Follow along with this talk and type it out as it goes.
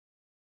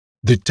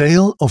The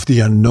Tale of the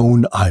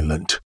Unknown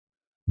Island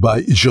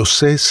by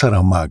José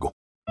Saramago.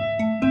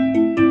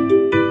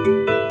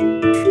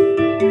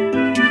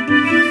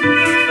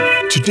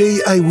 Today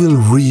I will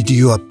read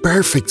you a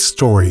perfect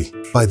story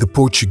by the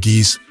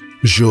Portuguese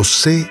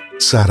José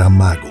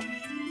Saramago.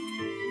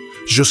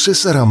 José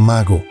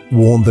Saramago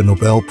won the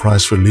Nobel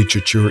Prize for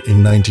Literature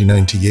in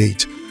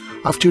 1998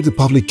 after the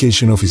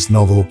publication of his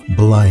novel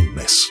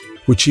Blindness,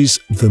 which is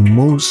the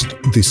most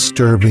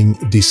disturbing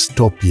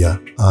dystopia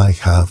I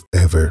have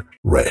ever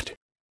read.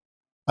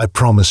 I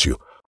promise you,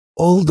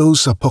 all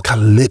those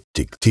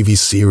apocalyptic TV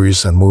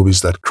series and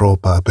movies that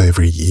crop up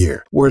every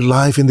year, where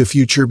life in the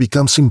future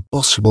becomes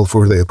impossible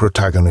for the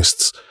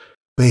protagonists,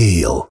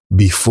 pale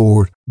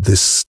before the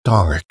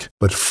stark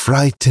but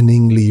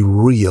frighteningly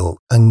real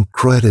and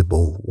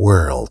credible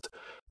world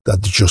that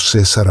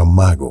José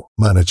Saramago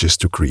manages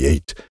to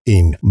create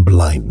in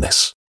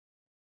Blindness.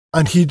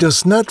 And he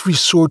does not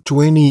resort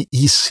to any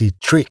easy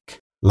trick,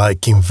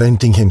 like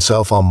inventing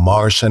himself a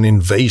Martian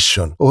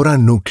invasion or a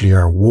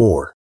nuclear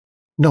war.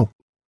 No.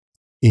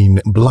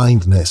 In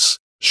Blindness,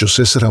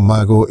 José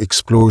Saramago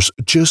explores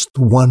just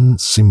one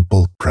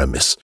simple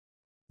premise.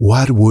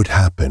 What would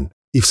happen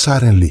if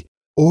suddenly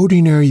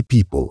ordinary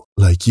people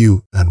like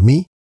you and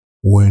me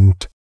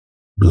went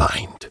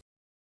blind?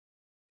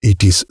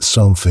 It is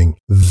something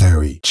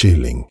very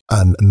chilling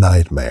and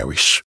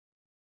nightmarish.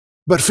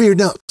 But fear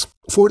not,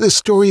 for the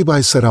story by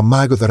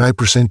Saramago that I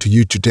present to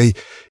you today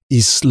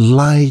is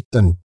light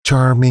and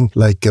charming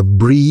like a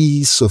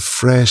breeze of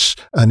fresh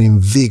and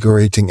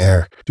invigorating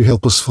air to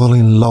help us fall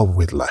in love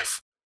with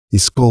life.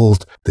 It's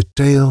called The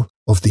Tale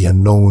of the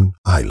Unknown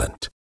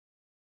Island.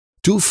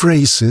 Two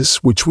phrases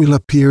which will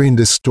appear in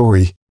the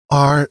story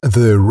are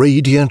the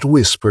radiant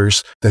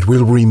whispers that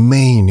will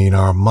remain in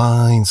our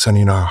minds and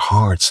in our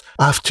hearts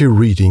after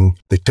reading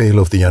The Tale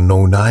of the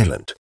Unknown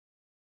Island.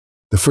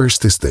 The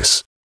first is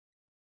this: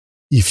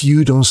 if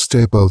you don't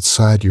step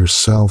outside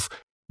yourself,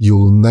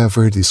 you'll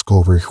never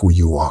discover who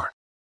you are.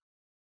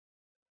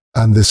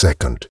 And the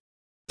second,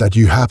 that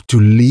you have to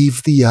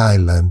leave the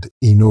island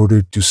in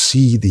order to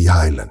see the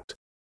island.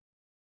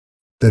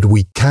 That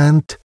we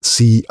can't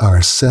see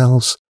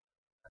ourselves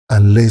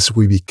unless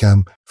we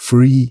become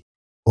free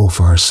of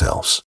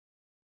ourselves.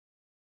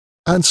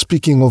 And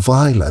speaking of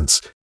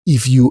islands,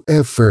 if you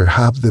ever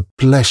have the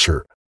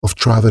pleasure of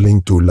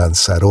traveling to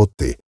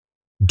Lanzarote,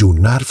 do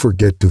not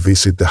forget to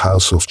visit the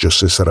house of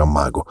José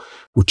Saramago,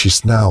 which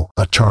is now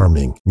a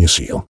charming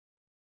museum.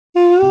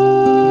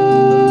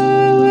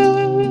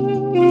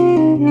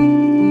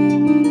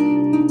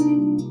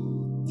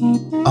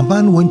 A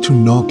man went to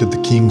knock at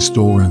the king's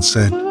door and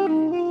said,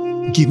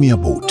 "Give me a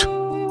boat."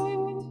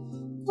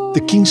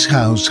 The king's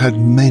house had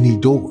many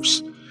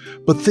doors,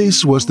 but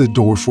this was the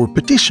door for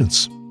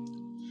petitions.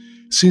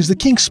 Since the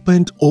king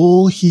spent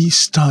all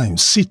his time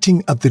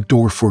sitting at the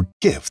door for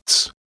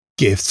gifts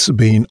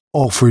being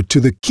offered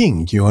to the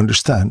king, you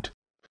understand.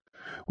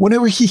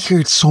 Whenever he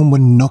heard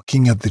someone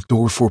knocking at the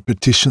door for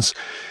petitions,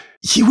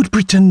 he would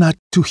pretend not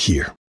to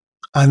hear,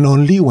 and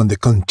only when the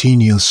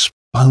continuous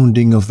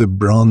pounding of the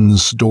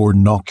bronze door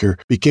knocker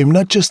became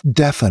not just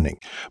deafening,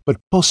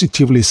 but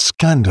positively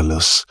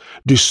scandalous,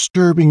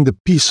 disturbing the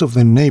peace of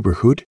the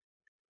neighborhood,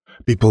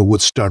 people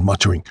would start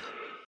muttering,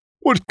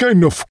 "What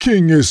kind of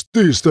king is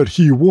this that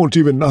he won't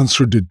even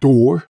answer the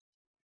door?"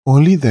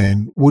 Only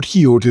then would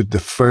he order the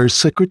first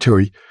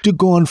secretary to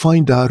go and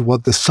find out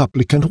what the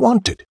supplicant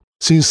wanted,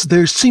 since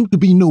there seemed to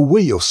be no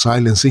way of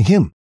silencing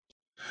him.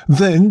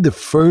 Then the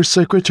first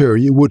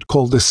secretary would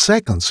call the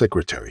second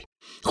secretary,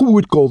 who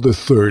would call the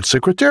third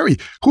secretary,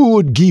 who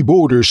would give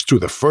orders to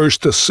the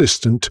first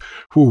assistant,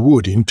 who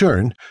would in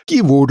turn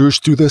give orders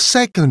to the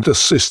second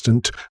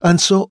assistant, and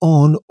so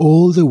on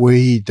all the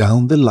way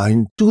down the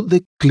line to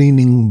the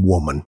cleaning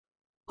woman,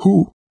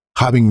 who,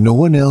 having no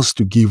one else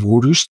to give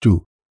orders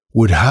to,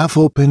 would half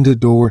open the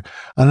door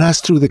and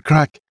ask through the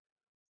crack,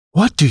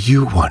 "What do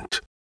you want?"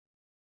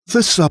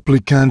 The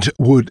supplicant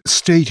would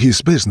state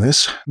his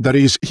business, that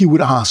is, he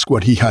would ask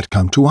what he had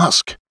come to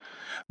ask.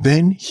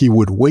 Then he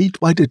would wait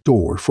by the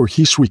door for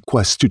his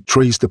request to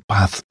trace the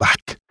path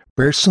back,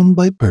 person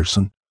by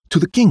person, to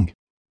the king.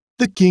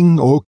 The king,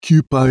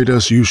 occupied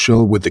as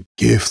usual with the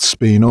gifts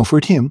being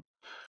offered him,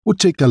 would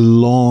take a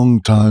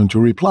long time to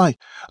reply,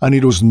 and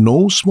it was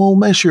no small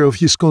measure of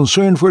his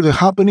concern for the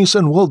happiness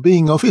and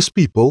well-being of his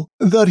people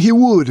that he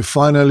would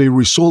finally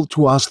resolve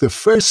to ask the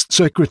first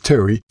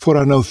secretary for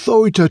an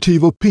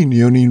authoritative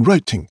opinion in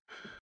writing.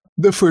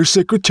 The first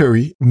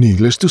secretary,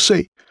 needless to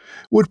say,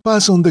 would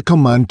pass on the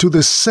command to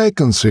the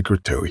second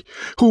secretary,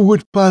 who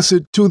would pass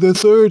it to the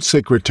third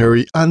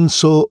secretary, and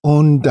so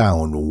on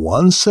down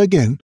once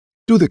again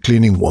to the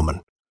cleaning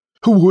woman,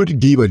 who would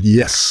give a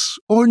yes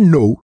or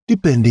no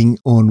depending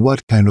on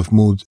what kind of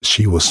mood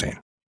she was in.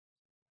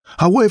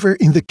 However,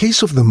 in the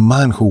case of the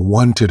man who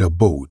wanted a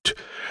boat,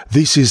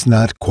 this is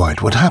not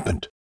quite what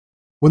happened.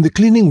 When the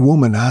cleaning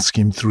woman asked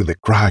him through the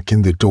crack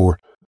in the door,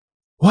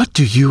 "What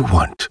do you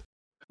want?"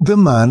 the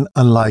man,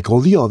 unlike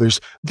all the others,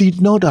 did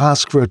not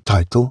ask for a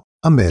title,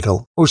 a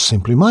medal, or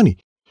simply money.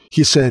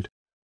 He said,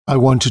 "I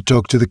want to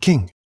talk to the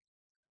king."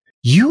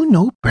 You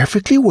know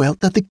perfectly well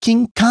that the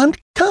king can't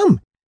come.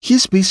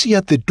 He's busy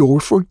at the door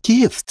for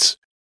gifts,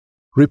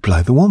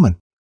 replied the woman.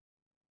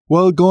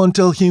 Well, go and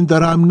tell him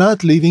that I'm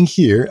not leaving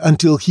here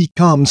until he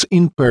comes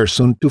in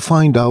person to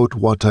find out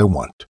what I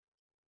want,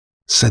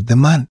 said the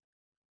man.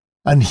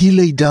 And he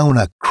lay down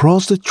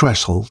across the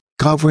threshold,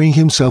 covering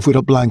himself with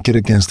a blanket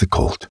against the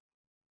cold.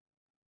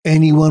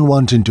 Anyone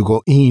wanting to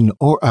go in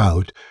or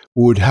out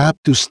would have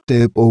to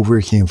step over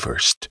him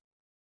first.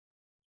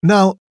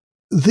 Now,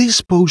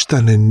 this posed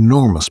an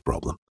enormous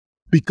problem,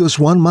 because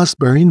one must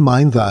bear in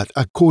mind that,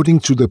 according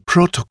to the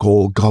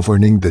protocol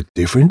governing the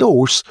different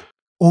doors,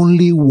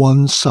 only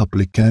one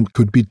supplicant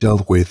could be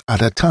dealt with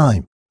at a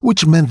time,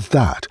 which meant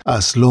that,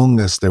 as long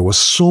as there was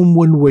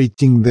someone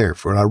waiting there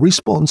for a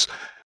response,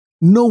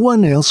 no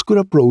one else could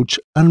approach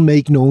and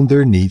make known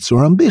their needs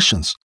or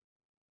ambitions.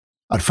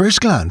 At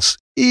first glance,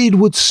 it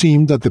would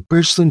seem that the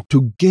person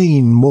to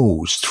gain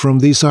most from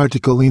this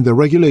article in the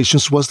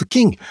regulations was the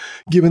king,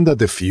 given that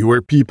the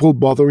fewer people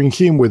bothering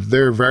him with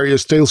their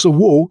various tales of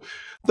woe,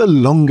 the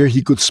longer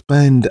he could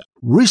spend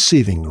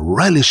receiving,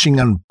 relishing,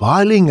 and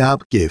piling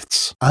up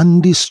gifts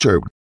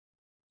undisturbed.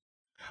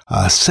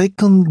 A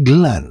second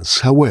glance,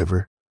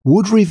 however,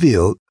 would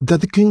reveal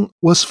that the king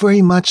was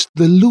very much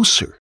the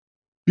loser,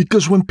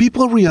 because when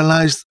people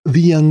realized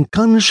the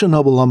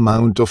unconscionable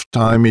amount of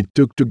time it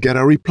took to get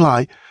a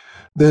reply,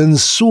 the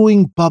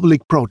ensuing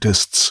public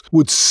protests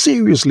would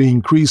seriously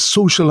increase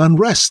social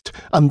unrest,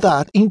 and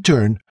that, in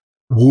turn,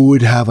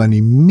 would have an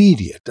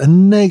immediate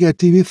and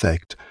negative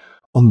effect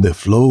on the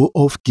flow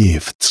of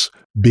gifts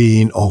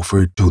being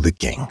offered to the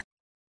king.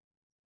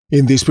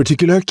 In this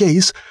particular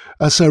case,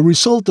 as a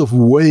result of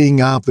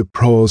weighing up the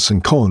pros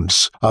and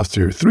cons,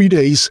 after 3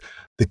 days,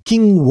 the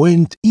king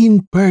went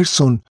in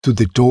person to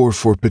the door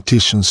for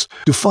petitions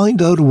to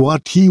find out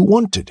what he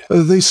wanted,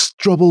 this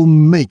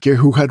troublemaker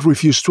who had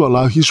refused to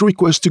allow his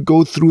request to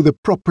go through the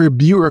proper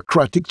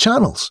bureaucratic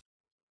channels.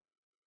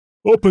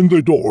 "Open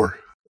the door,"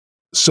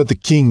 said the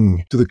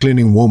king to the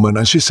cleaning woman,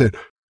 and she said,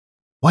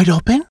 "Wide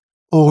open?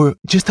 Or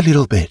just a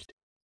little bit?"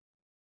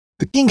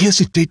 The king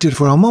hesitated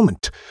for a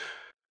moment.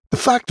 The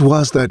fact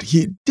was that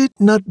he did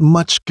not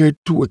much care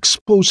to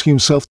expose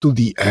himself to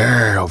the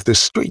air of the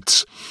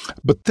streets,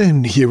 but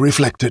then he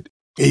reflected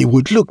it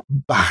would look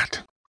bad,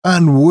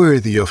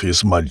 unworthy of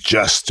his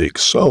majestic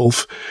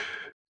self,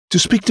 to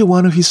speak to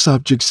one of his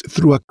subjects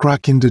through a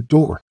crack in the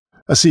door,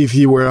 as if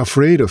he were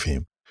afraid of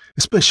him,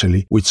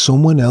 especially with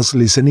someone else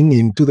listening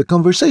in to the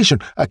conversation,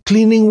 a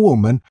cleaning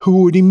woman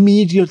who would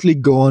immediately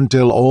go and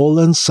tell all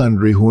and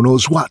sundry who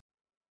knows what.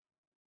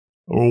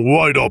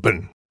 "Wide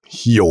open,"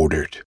 he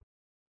ordered.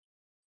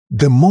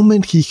 The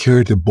moment he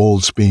heard the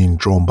bolts being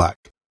drawn back,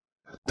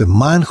 the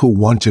man who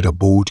wanted a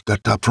boat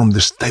got up from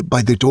the step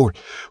by the door,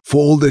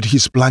 folded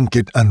his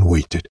blanket, and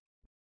waited.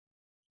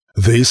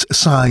 These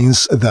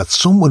signs that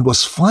someone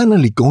was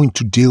finally going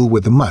to deal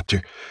with the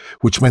matter,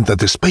 which meant that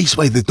the space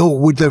by the door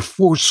would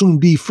therefore soon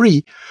be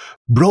free,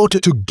 brought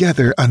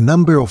together a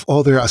number of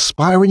other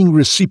aspiring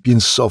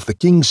recipients of the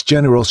king's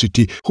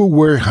generosity who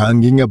were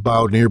hanging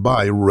about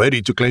nearby,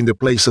 ready to claim the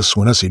place as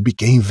soon as it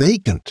became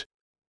vacant.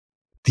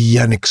 The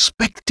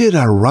unexpected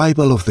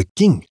arrival of the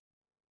king,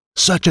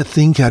 such a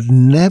thing had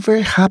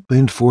never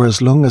happened for as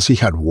long as he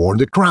had worn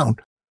the crown,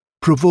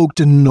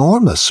 provoked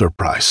enormous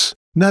surprise,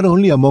 not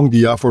only among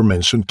the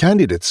aforementioned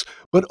candidates,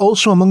 but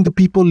also among the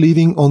people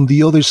living on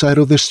the other side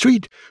of the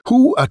street,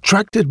 who,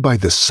 attracted by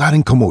the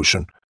sudden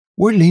commotion,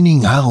 were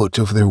leaning out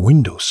of their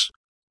windows.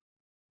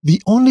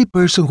 The only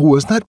person who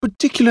was not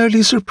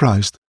particularly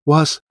surprised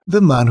was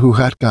the man who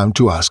had come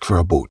to ask for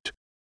a boat.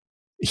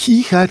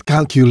 He had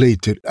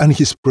calculated, and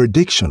his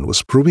prediction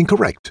was proving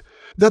correct,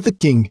 that the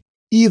king,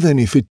 even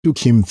if it took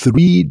him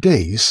 3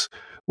 days,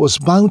 was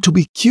bound to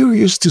be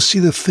curious to see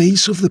the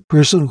face of the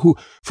person who,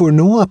 for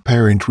no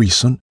apparent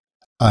reason,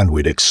 and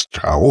with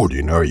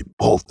extraordinary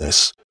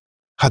boldness,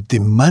 had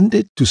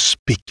demanded to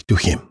speak to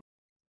him.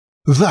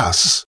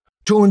 Thus,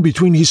 torn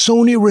between his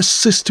own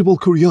irresistible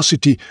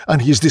curiosity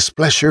and his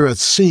displeasure at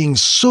seeing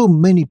so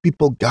many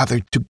people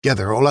gathered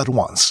together all at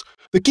once,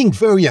 the king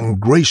very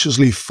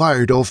ungraciously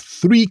fired off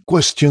 3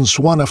 questions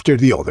one after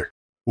the other.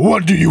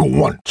 "What do you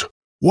want?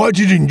 Why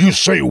didn't you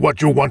say what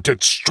you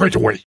wanted straight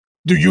away?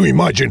 Do you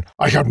imagine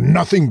I have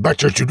nothing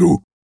better to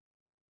do?"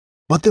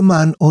 But the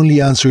man only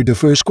answered the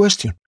first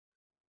question.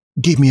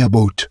 "Give me a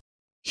boat,"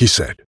 he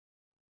said.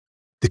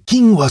 The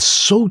king was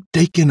so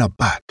taken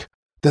aback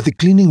that the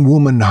cleaning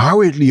woman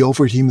hurriedly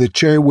offered him the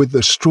chair with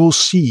the straw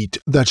seat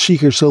that she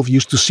herself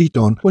used to sit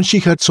on when she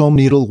had some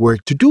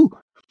needlework to do,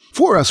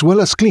 for as well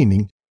as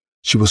cleaning,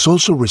 she was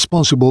also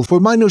responsible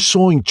for minor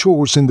sewing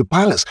chores in the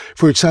palace,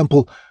 for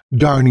example,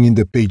 darning in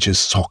the page's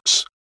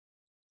socks.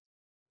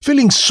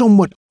 Feeling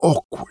somewhat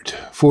awkward,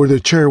 for the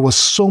chair was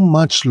so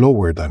much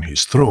lower than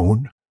his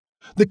throne,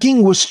 the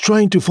king was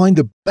trying to find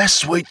the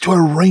best way to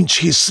arrange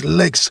his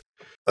legs,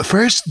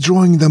 first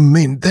drawing them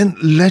in, then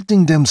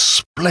letting them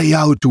splay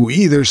out to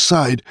either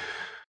side,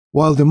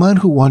 while the man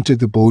who wanted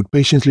the boat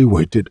patiently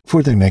waited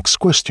for the next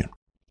question.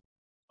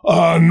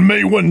 "And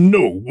may one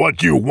know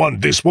what you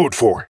want this boat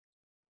for?"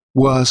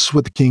 was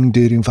what the king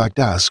did in fact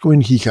ask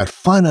when he had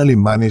finally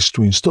managed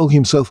to install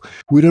himself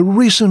with a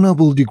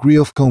reasonable degree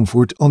of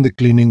comfort on the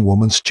cleaning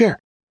woman's chair.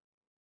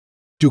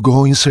 "To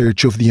go in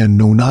search of the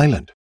unknown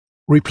island,"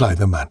 replied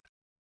the man.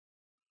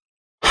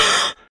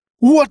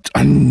 "What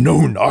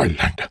unknown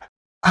island?"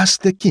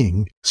 asked the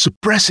king,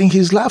 suppressing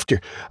his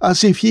laughter,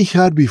 as if he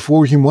had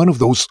before him one of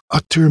those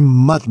utter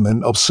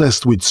madmen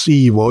obsessed with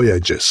sea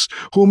voyages,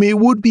 whom it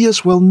would be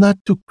as well not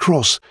to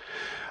cross,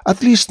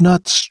 at least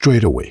not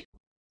straight away.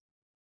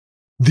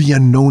 "The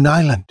unknown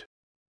island,"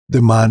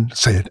 the man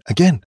said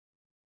again.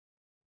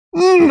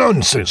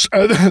 "Nonsense!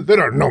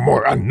 There are no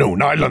more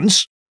unknown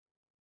islands."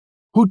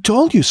 "Who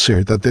told you,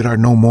 sir, that there are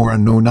no more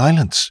unknown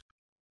islands?"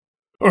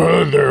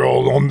 They're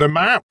all on the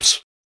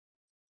maps."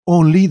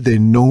 "Only the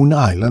known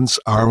islands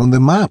are on the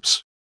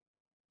maps."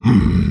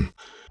 And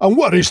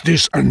what is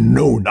this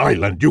unknown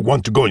island you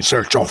want to go in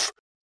search of?"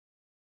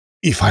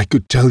 "If I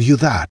could tell you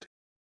that,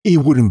 it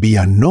wouldn't be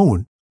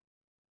unknown."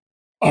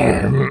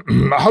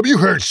 Have you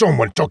heard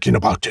someone talking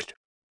about it?"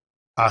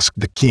 asked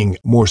the king,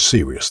 more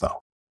serious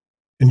now.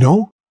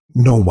 "No,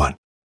 no one."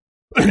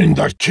 "In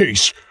that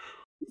case,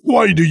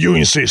 why do you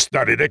insist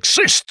that it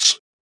exists?"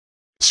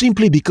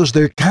 "Simply because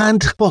there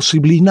can't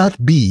possibly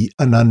not be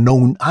an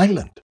unknown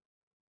island."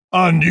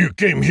 "And you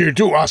came here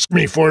to ask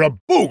me for a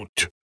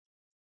boat?"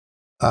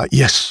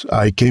 Yes,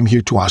 I came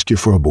here to ask you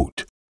for a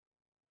boat."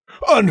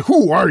 "And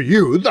who are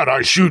you that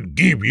I should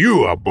give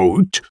you a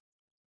boat?"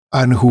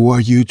 "And who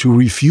are you to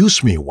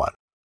refuse me one?"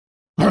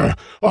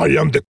 "I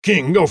am the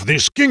king of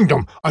this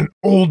kingdom, and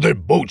all the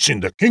boats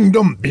in the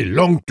kingdom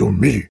belong to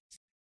me."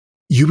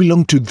 "You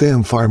belong to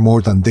them far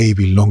more than they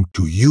belong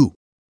to you."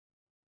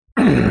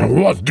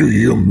 "What do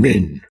you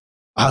mean?"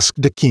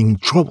 asked the king,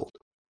 troubled.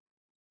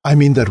 "I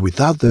mean that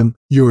without them,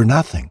 you're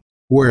nothing,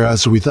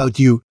 whereas without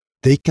you,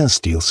 they can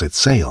still set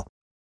sail."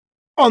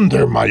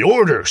 "Under my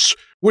orders,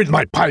 with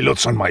my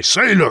pilots and my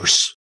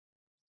sailors."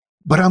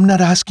 "But I'm not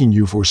asking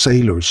you for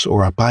sailors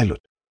or a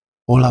pilot.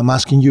 All I'm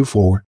asking you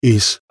for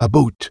is a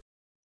boat."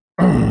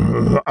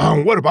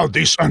 "And what about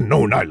this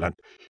unknown island?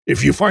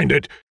 If you find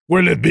it,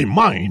 will it be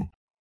mine?"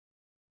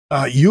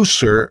 You,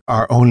 sir,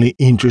 are only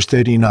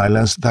interested in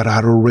islands that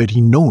are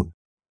already known."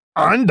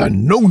 "And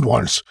unknown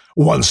ones,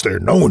 once they're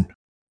known."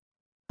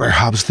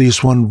 "Perhaps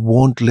this one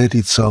won't let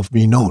itself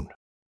be known."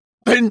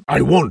 "Then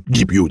I won't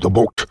give you the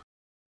boat."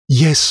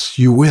 "Yes,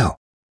 you will."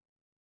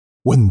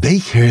 When they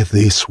heard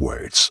these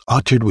words,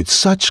 uttered with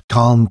such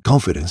calm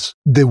confidence,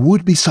 the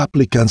would-be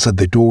supplicants at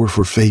the door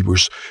for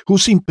favors,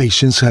 whose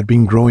impatience had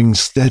been growing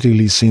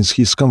steadily since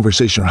his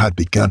conversation had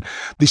begun,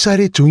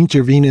 decided to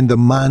intervene in the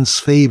man's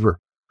favor,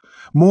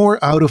 more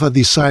out of a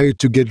desire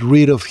to get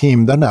rid of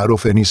him than out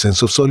of any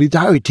sense of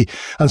solidarity,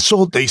 and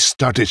so they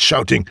started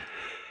shouting,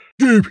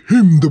 "Give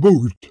him the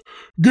boat!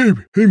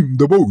 Give him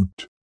the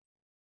boat!"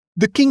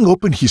 The king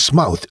opened his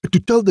mouth to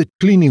tell the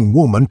cleaning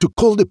woman to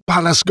call the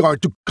palace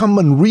guard to come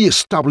and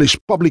re-establish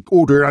public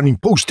order and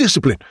impose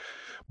discipline.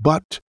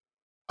 But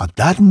at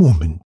that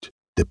moment,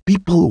 the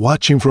people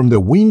watching from the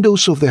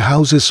windows of the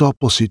houses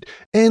opposite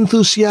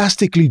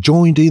enthusiastically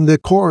joined in the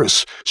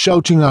chorus,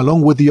 shouting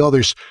along with the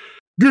others,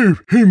 "Give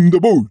him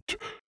the boat!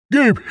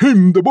 Give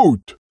him the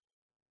boat!"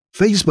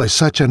 Faced by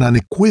such an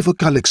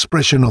unequivocal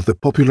expression of the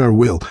popular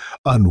will,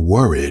 and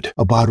worried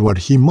about what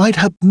he might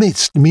have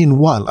missed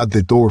meanwhile at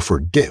the door for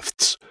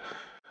gifts,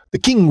 the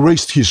king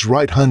raised his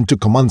right hand to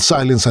command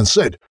silence and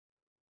said,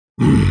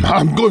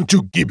 "I'm going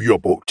to give you a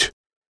boat,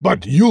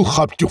 but you'll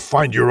have to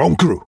find your own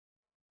crew.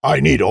 I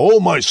need all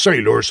my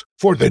sailors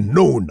for the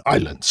known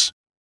islands."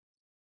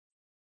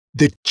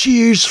 The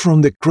cheers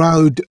from the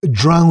crowd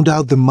drowned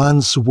out the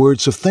man's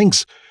words of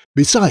thanks.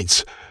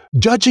 Besides,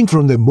 judging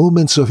from the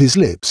movements of his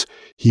lips,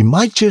 he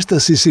might just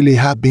as easily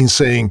have been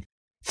saying,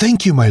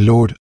 "Thank you, my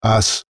lord,"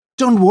 as,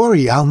 "Don't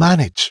worry, I'll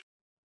manage."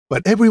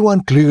 But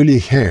everyone clearly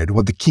heard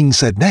what the king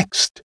said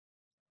next.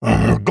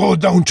 "Go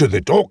down to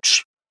the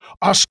docks.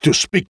 Ask to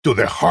speak to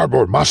the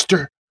harbor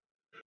master.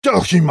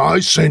 Tell him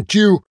I sent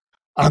you,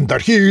 and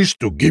that he is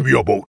to give you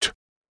a boat.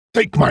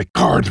 Take my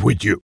card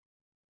with you."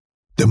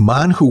 The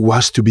man who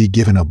was to be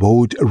given a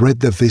boat read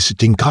the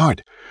visiting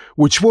card,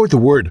 which bore the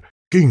word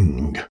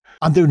 "King"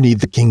 underneath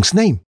the king's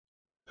name.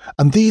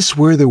 And these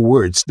were the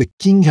words the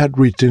king had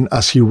written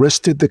as he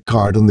rested the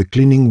card on the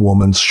cleaning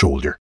woman's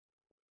shoulder.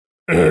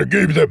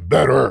 "Give the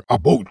bearer a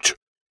boat.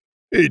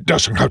 It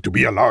doesn't have to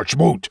be a large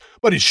boat,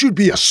 but it should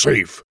be a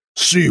safe,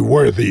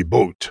 seaworthy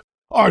boat.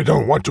 I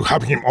don't want to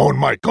have him on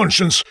my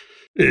conscience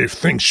if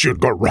things should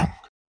go wrong."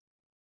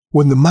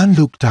 When the man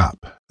looked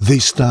up,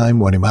 this time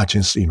one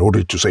imagines in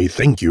order to say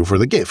thank you for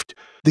the gift,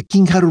 the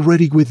king had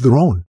already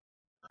withdrawn,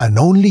 and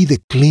only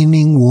the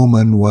cleaning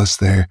woman was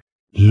there,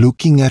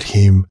 looking at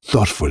him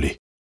thoughtfully.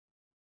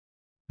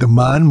 The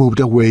man moved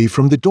away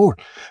from the door,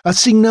 a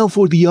signal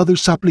for the other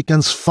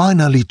supplicants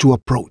finally to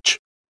approach.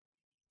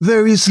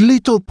 There is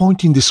little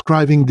point in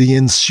describing the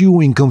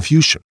ensuing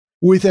confusion,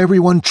 with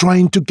everyone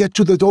trying to get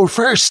to the door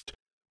first,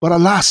 but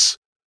alas,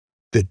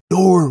 the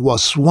door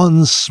was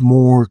once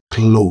more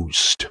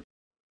closed.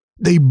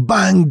 They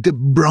banged the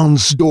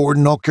bronze door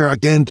knocker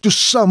again to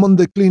summon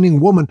the cleaning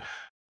woman,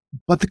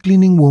 but the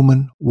cleaning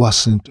woman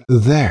wasn't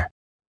there.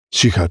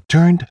 She had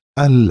turned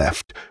and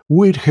left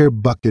with her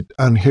bucket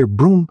and her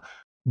broom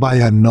by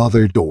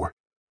another door,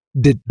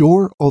 the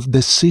door of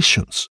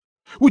decisions,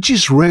 which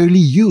is rarely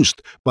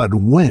used, but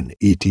when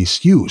it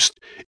is used,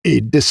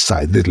 it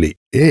decidedly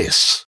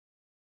is.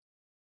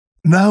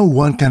 Now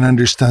one can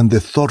understand the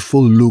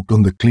thoughtful look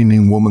on the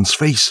cleaning woman's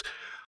face,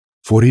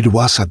 for it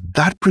was at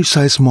that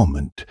precise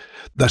moment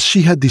that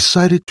she had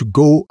decided to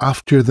go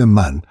after the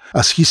man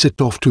as he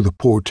set off to the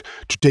port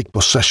to take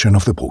possession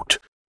of the boat.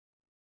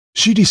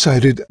 She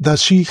decided that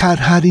she had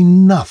had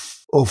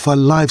enough of a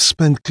life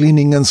spent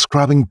cleaning and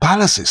scrubbing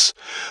palaces,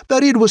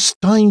 that it was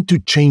time to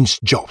change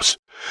jobs,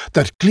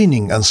 that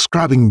cleaning and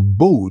scrubbing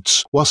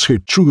boats was her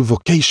true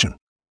vocation.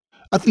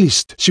 At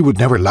least she would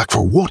never lack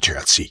for water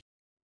at sea.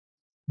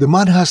 The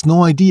man has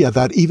no idea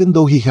that even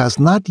though he has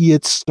not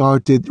yet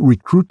started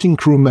recruiting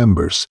crew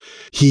members,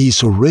 he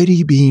is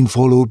already being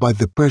followed by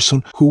the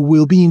person who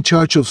will be in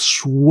charge of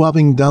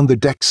swabbing down the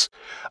decks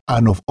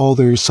and of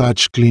other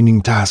such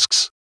cleaning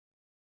tasks.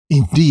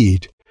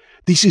 Indeed,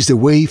 this is the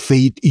way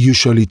fate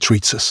usually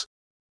treats us.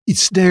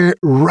 It's there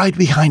right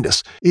behind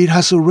us. It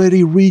has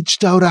already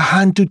reached out a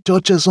hand to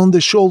touch us on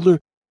the shoulder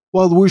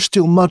while we're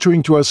still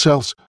muttering to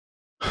ourselves,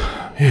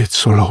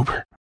 "It's all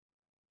over.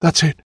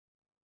 That's it.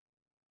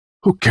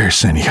 Who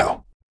cares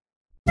anyhow?"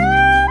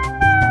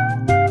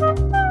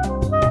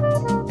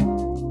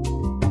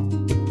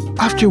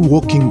 After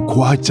walking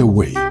quite a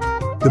way,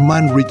 the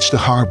man reached the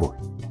harbor,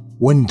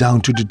 went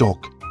down to the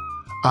dock,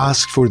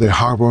 asked for the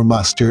harbor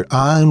master,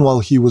 and while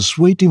he was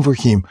waiting for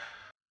him,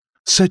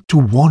 set to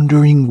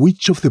wondering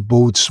which of the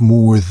boats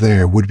moored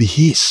there would be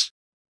his.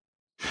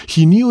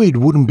 He knew it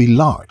wouldn't be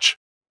large.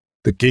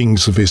 The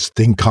king's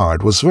visiting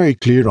card was very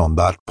clear on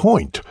that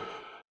point.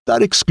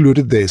 That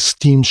excluded the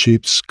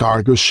steamships,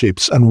 cargo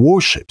ships, and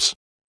warships.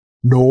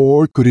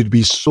 Nor could it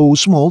be so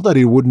small that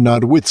it would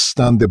not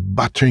withstand the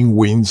battering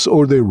winds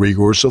or the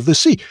rigors of the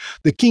sea.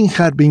 The king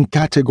had been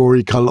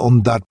categorical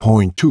on that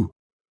point too.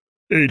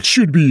 It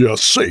should be a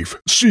safe,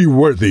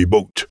 seaworthy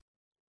boat.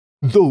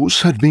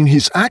 Those had been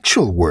his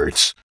actual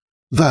words,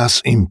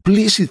 thus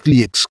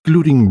implicitly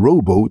excluding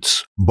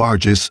rowboats,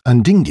 barges,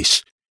 and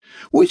dinghies,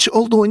 which,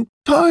 although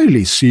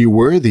entirely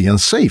seaworthy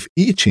and safe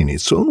each in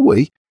its own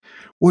way,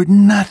 were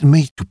not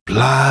made to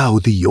plough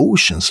the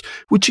oceans,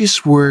 which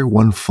is where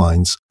one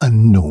finds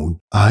unknown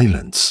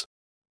islands.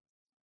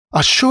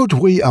 A short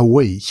way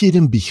away,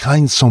 hidden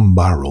behind some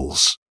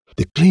barrels,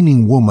 the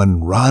cleaning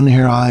woman ran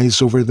her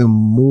eyes over the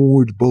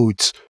moored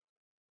boats.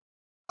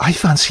 "I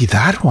fancy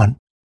that one,"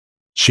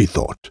 she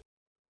thought.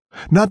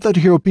 Not that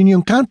her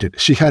opinion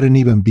counted, she hadn't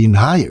even been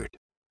hired.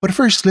 But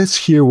first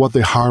let's hear what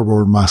the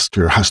harbor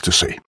master has to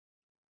say.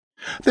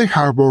 The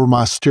harbor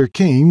master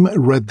came,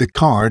 read the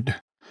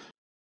card,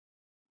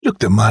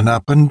 looked the man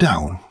up and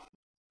down,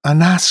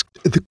 and asked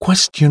the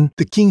question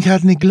the king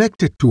had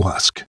neglected to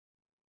ask.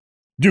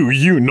 Do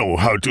you know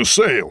how to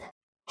sail?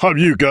 Have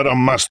you got a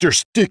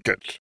master's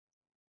ticket?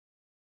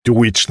 To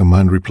which the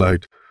man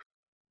replied,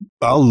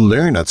 "I'll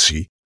learn at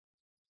sea."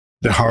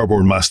 The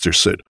harbor master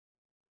said,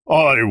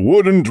 I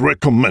wouldn't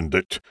recommend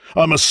it.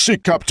 I'm a sea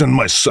captain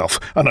myself,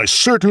 and I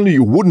certainly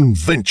wouldn't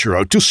venture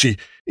out to sea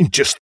in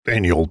just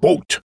any old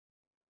boat.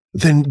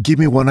 Then give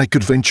me one I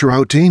could venture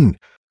out in.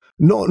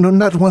 No,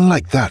 not one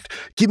like that.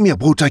 Give me a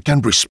boat I can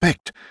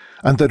respect,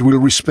 and that will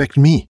respect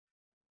me.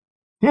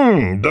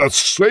 That's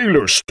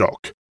sailor's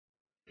talk.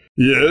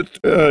 Yet,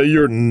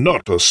 you're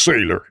not a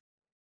sailor.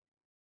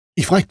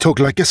 If I talk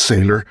like a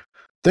sailor,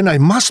 then I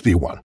must be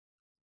one.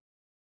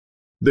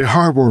 The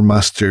harbor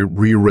master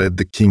reread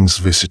the king's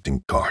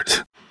visiting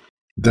card,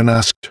 then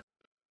asked,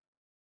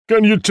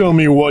 Can you tell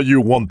me why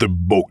you want the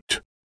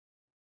boat?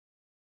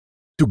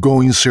 To go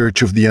in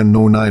search of the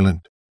unknown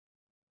island.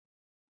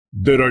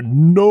 There are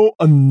no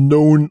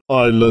unknown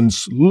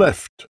islands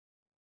left.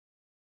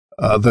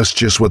 That's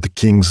just what the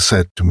king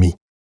said to me.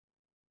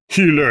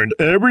 He learned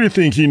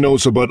everything he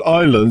knows about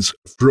islands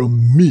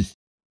from me.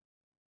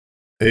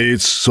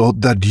 It's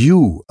thought that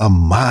you, a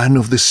man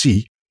of the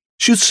sea,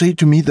 should say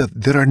to me that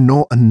there are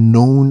no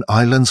unknown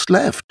islands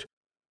left.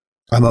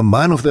 I'm a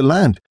man of the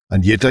land,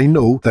 and yet I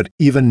know that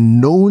even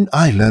known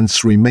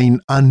islands remain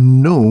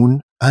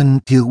unknown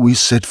until we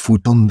set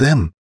foot on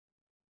them.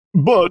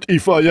 But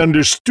if I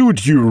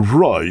understood you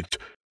right,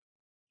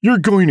 you're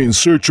going in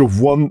search of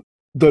one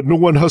that no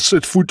one has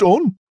set foot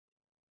on?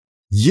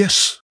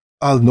 Yes,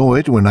 I'll know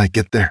it when I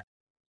get there.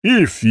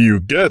 If you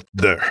get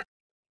there.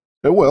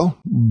 Well,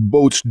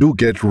 boats do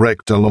get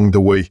wrecked along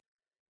the way.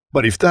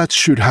 But if that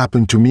should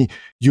happen to me,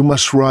 you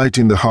must write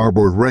in the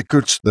harbor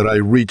records that I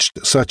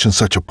reached such and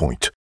such a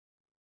point.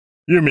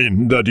 You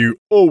mean that you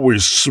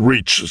always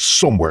reach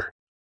somewhere?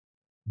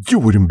 You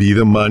wouldn't be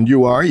the man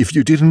you are if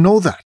you didn't know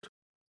that.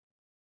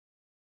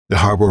 The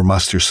harbor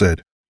master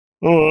said,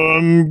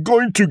 I'm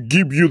going to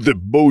give you the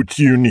boat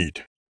you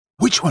need.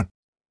 Which one?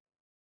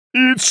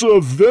 It's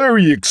a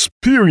very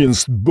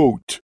experienced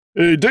boat,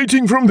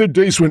 dating from the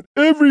days when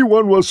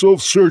everyone was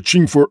off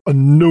searching for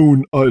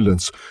unknown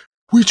islands.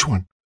 Which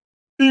one?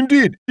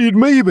 Indeed, it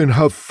may even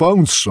have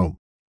found some.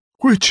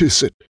 Which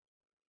is it?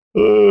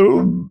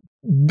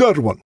 That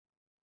one.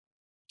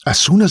 As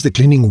soon as the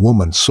cleaning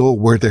woman saw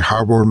where the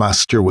harbor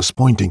master was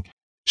pointing,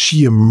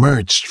 she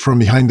emerged from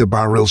behind the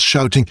barrels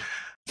shouting,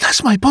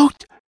 "That's my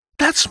boat!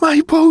 That's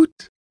my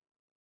boat!"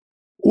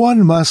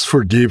 One must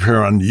forgive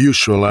her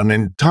unusual and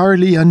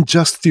entirely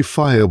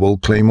unjustifiable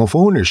claim of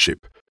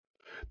ownership.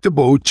 The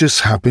boat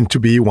just happened to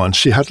be one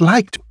she had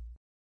liked.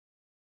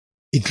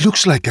 "It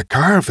looks like a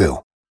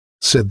caravel,"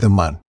 said the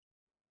man.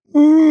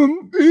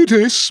 It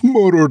is,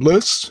 more or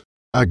less,"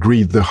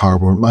 agreed the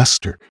harbor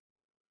master.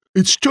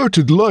 "It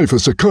started life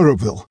as a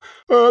caravel,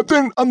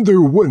 then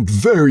underwent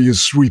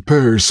various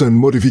repairs and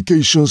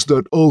modifications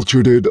that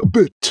altered it a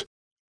bit."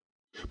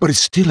 "But it's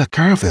still a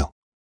caravel."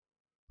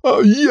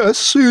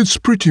 Yes, it's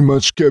pretty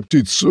much kept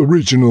its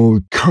original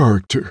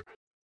character."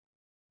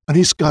 "And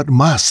it's got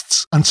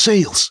masts and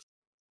sails."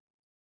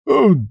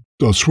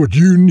 That's what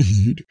you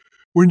need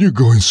when you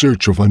go in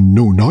search of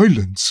unknown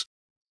islands."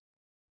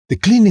 The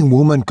cleaning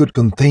woman could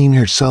contain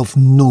herself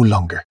no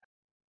longer.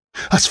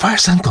 "As far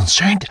as I'm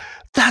concerned,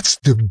 that's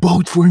the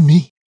boat for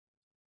me."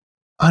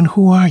 "And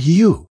who are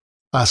you?"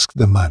 asked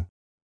the man.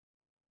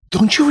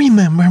 "Don't you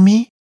remember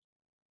me?"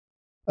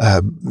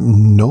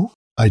 No,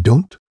 I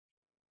don't."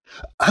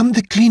 "I'm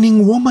the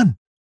cleaning woman."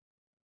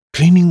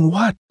 "Cleaning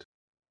what?"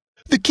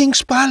 "The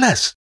king's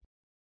palace."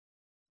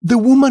 "The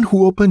woman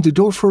who opened the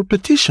door for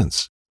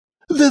petitions."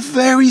 "The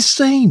very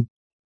same."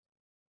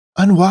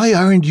 "And why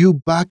aren't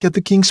you back at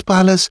the king's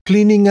palace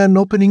cleaning and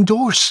opening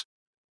doors?"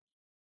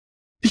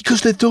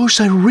 "Because the doors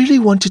I really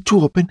wanted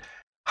to open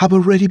have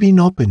already been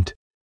opened,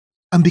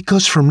 and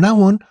because from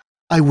now on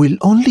I will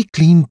only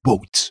clean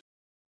boats."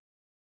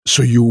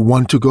 "So you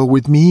want to go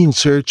with me in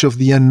search of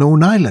the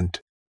unknown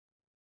island?"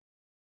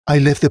 "I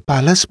left the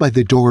palace by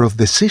the door of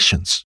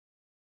decisions."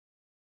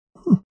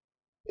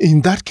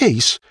 "In that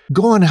case,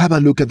 go and have a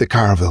look at the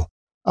caravel.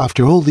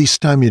 After all this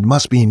time it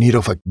must be in need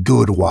of a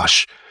good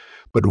wash.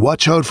 But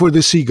watch out for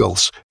the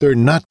seagulls. They're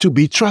not to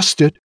be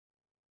trusted."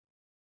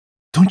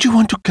 "Don't you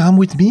want to come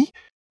with me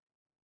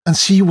and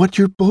see what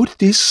your boat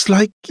is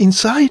like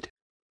inside?"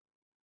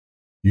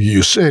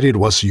 "You said it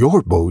was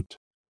your boat."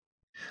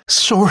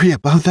 "Sorry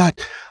about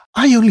that.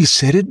 I only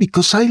said it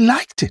because I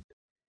liked it."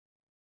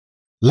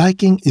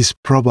 Liking is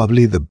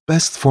probably the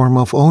best form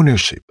of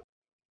ownership,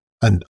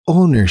 and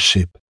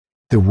ownership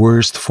the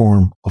worst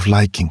form of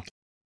liking.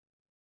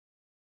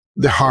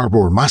 The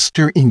harbor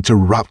master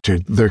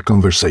interrupted their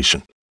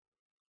conversation.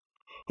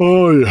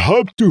 "I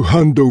have to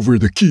hand over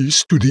the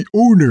keys to the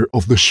owner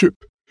of the ship.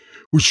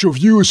 Which of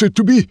you is it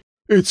to be?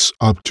 It's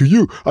up to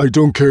you. I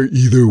don't care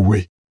either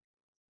way."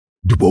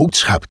 "Do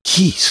boats have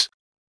keys?"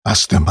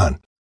 asked the man.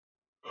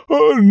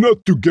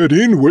 Not to get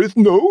in with,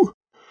 no.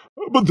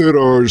 But there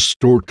are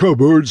store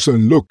cupboards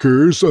and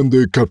lockers on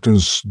the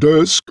captain's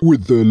desk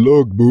with the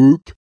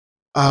logbook."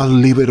 "I'll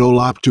leave it all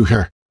up to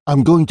her.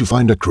 I'm going to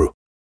find a crew,"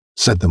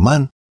 said the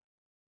man,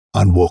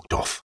 and walked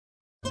off.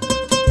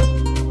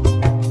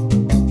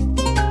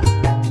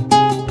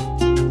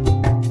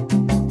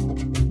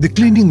 The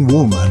cleaning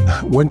woman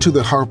went to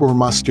the harbor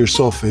master's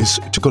office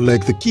to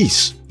collect the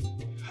keys.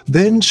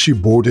 Then she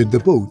boarded the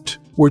boat,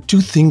 where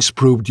two things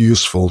proved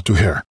useful to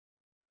her: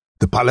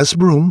 the palace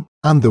broom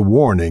and the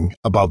warning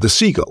about the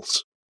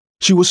seagulls.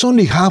 She was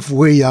only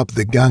halfway up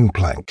the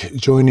gangplank,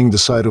 joining the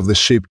side of the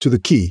ship to the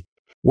quay,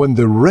 when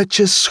the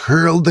wretches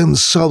hurled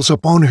themselves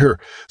upon her,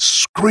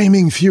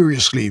 screaming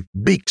furiously,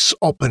 beaks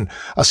open,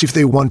 as if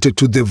they wanted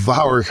to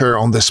devour her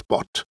on the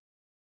spot.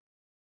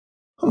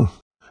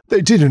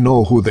 They didn't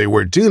know who they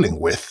were dealing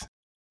with.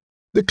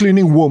 The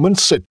cleaning woman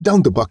set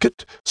down the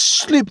bucket,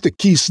 slipped the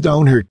keys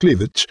down her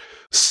cleavage,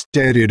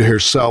 steadied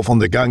herself on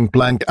the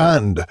gangplank,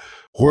 and,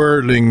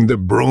 whirling the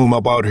broom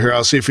about her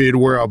as if it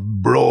were a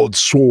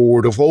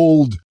broadsword of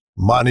old,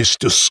 managed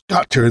to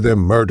scatter the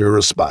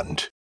murderous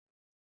band.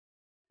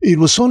 It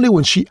was only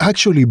when she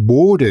actually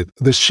boarded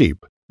the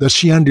ship that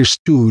she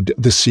understood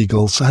the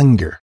seagulls'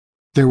 anger.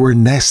 There were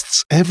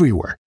nests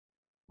everywhere,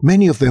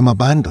 many of them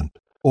abandoned,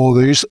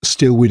 others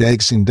still with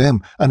eggs in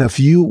them, and a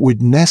few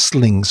with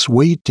nestlings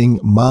waiting,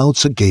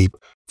 mouths agape,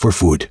 for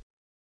food.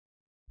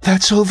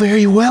 "That's all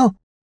very well,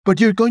 but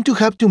you're going to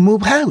have to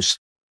move house.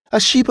 A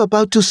ship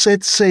about to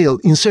set sail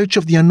in search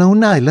of the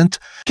unknown island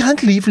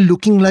can't leave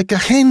looking like a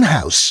hen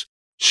house,"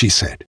 she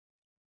said.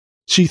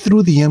 She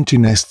threw the empty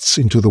nests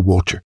into the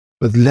water,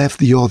 but left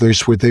the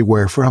others where they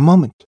were for a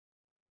moment.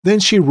 Then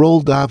she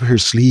rolled up her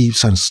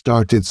sleeves and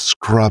started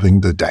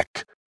scrubbing the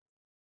deck.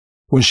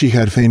 When she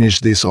had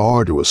finished this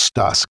arduous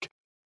task,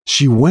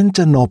 she went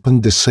and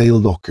opened the sail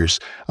lockers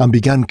and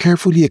began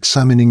carefully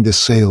examining the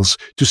sails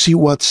to see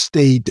what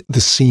state the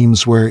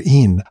seams were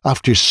in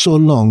after so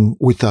long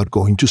without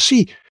going to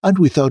sea and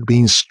without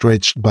being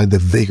stretched by the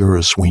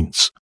vigorous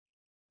winds.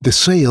 The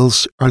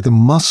sails are the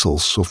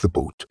muscles of the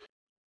boat.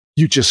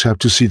 You just have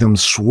to see them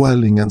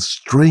swelling and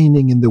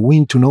straining in the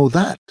wind to know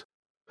that.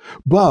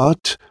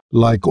 But,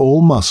 like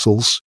all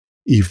muscles,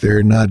 if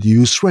they're not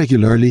used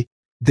regularly,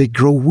 they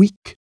grow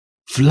weak,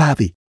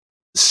 flabby,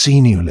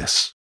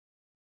 sinewness.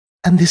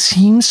 And the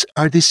seams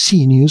are the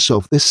sinews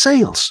of the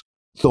sails,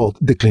 thought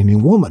the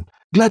cleaning woman,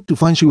 glad to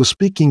find she was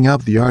picking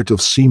up the art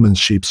of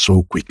seamanship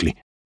so quickly.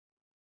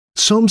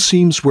 Some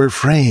seams were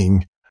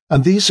fraying,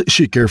 and this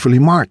she carefully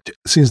marked,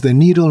 since the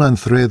needle and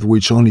thread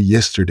which only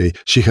yesterday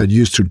she had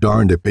used to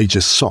darn the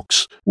page's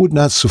socks would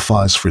not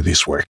suffice for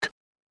this work.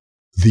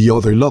 The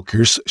other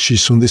lockers, she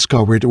soon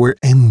discovered, were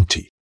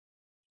empty.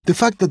 The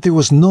fact that there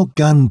was no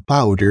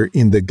gunpowder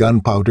in the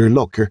gunpowder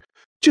locker,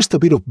 just a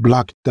bit of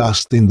black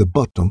dust in the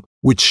bottom,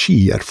 which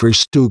she at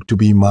first took to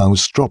be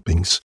mouse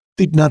droppings,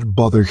 did not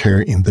bother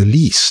her in the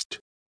least.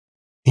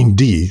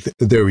 Indeed,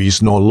 there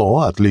is no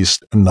law, at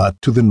least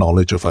not to the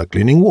knowledge of a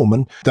cleaning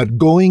woman, that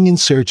going in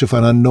search of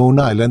an unknown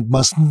island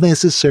must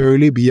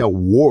necessarily be a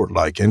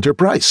warlike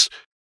enterprise.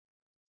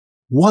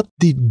 What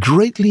did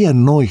greatly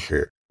annoy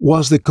her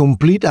was the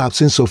complete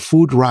absence of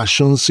food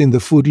rations in the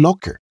food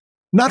locker,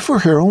 not for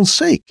her own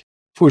sake,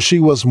 for she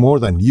was more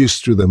than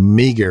used to the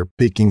meager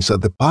pickings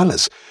at the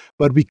palace,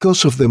 but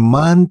because of the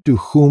man to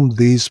whom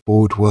this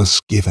boat was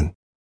given.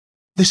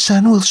 The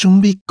sun will soon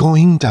be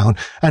going down,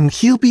 and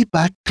he'll be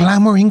back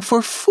clamoring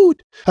for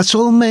food, as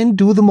all men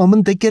do the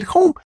moment they get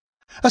home,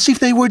 as if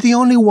they were the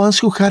only ones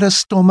who had a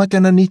stomach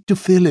and a need to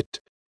fill it.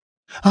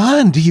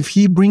 And if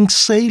he brings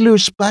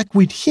sailors back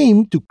with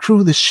him to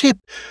crew the ship,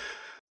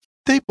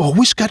 they've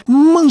always got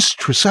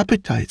monstrous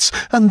appetites,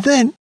 and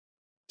then,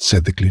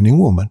 said the cleaning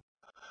woman,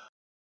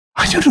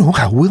 I don't know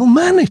how we'll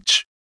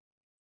manage.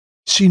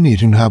 She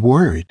needn't have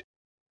worried.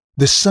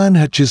 The sun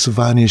had just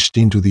vanished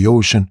into the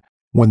ocean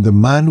when the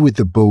man with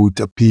the boat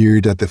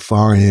appeared at the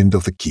far end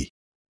of the quay.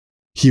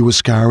 He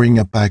was carrying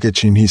a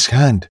package in his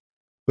hand,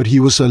 but he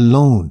was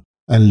alone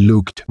and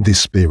looked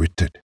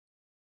dispirited.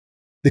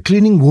 The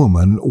cleaning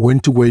woman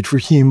went to wait for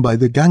him by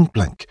the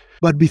gangplank,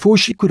 but before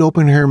she could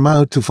open her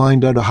mouth to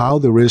find out how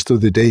the rest of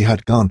the day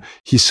had gone,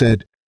 he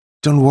said,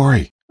 Don't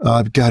worry,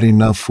 I've got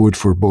enough food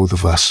for both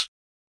of us.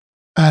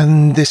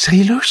 And the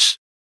sailors?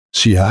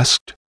 She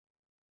asked.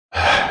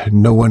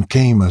 No one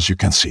came, as you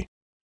can see.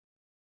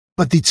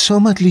 But did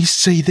some at least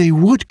say they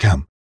would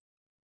come?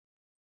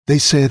 They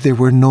said there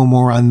were no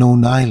more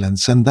unknown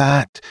islands, and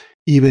that,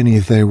 even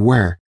if there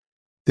were,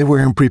 they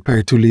weren't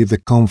prepared to leave the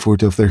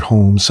comfort of their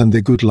homes and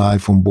the good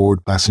life on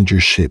board passenger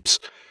ships,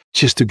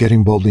 just to get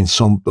involved in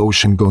some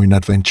ocean-going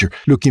adventure,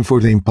 looking for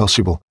the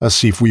impossible,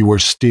 as if we were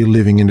still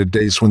living in the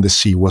days when the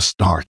sea was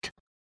dark.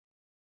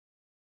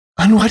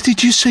 And what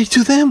did you say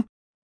to them?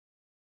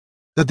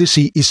 That the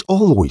sea is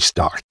always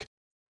dark.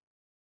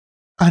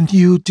 And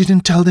you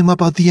didn't tell them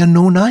about the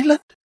unknown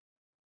island?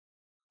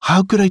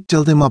 How could I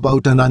tell them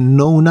about an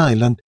unknown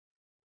island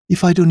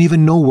if I don't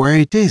even know where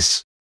it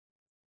is?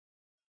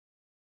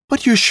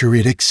 But you're sure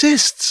it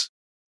exists,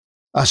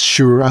 as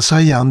sure as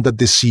I am that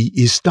the sea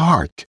is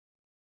dark.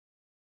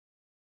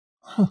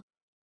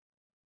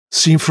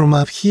 Seen from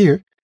up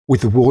here,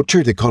 with the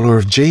water the color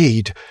of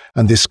jade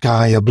and the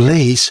sky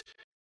ablaze,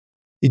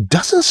 it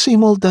doesn't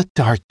seem all that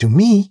dark to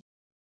me.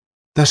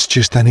 That's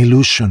just an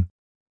illusion.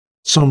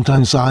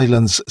 Sometimes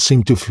islands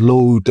seem to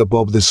float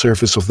above the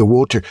surface of the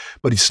water,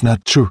 but it's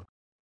not true.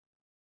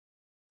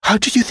 How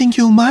do you think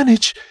you'll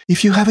manage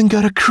if you haven't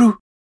got a crew?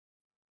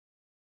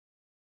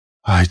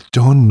 I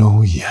don't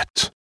know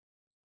yet.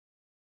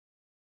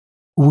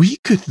 We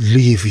could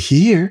live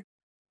here,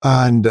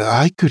 and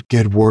I could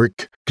get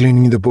work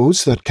cleaning the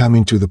boats that come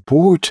into the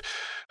port,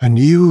 and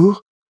you...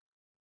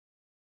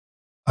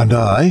 And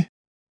I?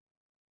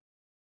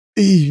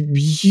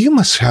 You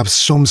must have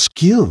some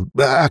skill,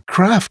 a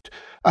craft,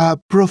 a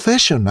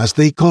profession, as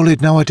they call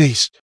it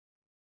nowadays.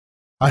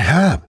 I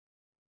have,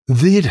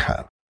 did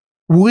have,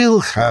 will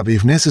have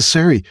if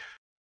necessary,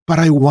 but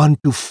I want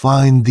to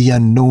find the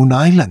unknown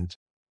island.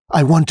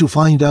 I want to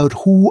find out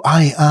who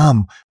I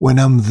am when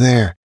I'm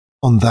there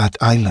on that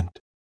island.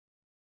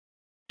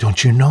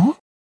 Don't you know?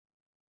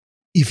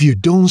 If you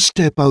don't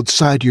step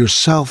outside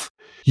yourself,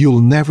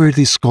 you'll never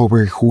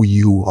discover who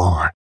you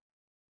are.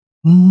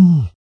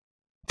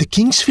 The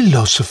king's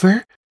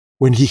philosopher,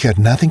 when he had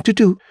nothing to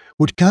do,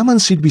 would come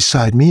and sit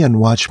beside me and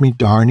watch me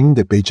darning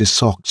the page's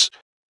socks.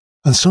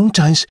 And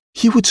sometimes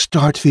he would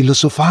start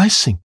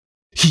philosophizing.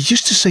 He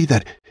used to say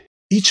that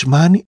each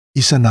man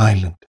is an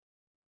island.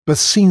 But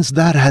since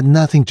that had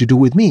nothing to do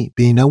with me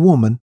being a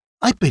woman,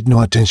 I paid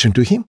no attention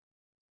to him.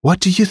 What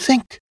do you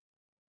think?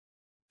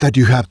 That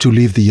you have to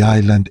leave the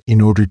island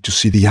in order to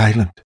see the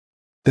island.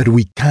 That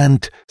we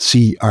can't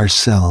see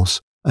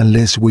ourselves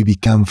unless we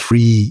become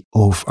free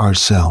of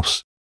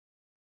ourselves.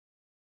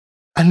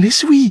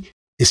 Unless we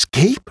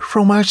escape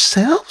from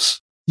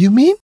ourselves, you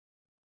mean?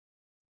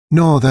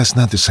 No, that's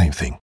not the same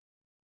thing.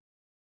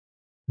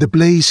 The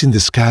blaze in the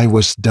sky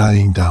was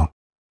dying down.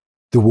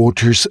 The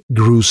waters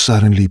grew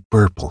suddenly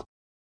purple.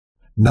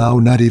 Now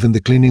not even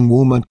the cleaning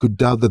woman could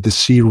doubt that the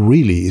sea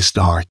really is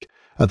dark,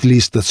 at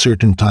least at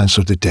certain times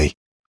of the day.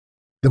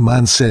 The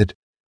man said,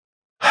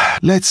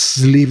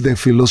 Let's leave the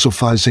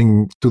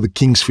philosophizing to the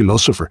king's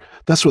philosopher.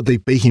 That's what they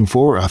pay him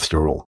for,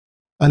 after all.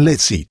 And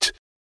let's eat.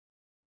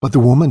 But the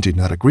woman did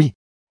not agree.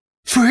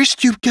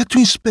 First, you've got to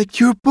inspect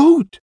your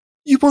boat.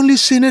 You've only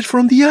seen it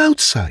from the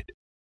outside.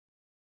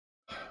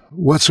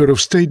 What sort of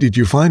state did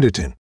you find it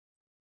in?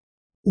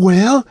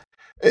 Well,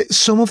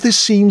 some of the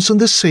seams on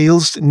the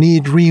sails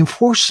need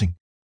reinforcing.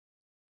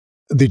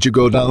 Did you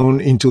go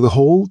down into the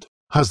hold?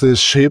 Has the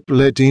ship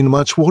let in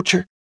much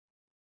water?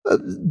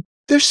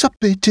 There's a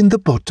bit in the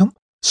bottom,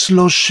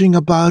 sloshing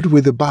about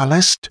with the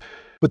ballast,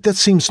 but that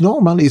seems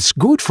normal. It's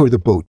good for the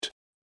boat.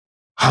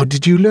 How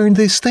did you learn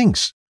these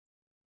things?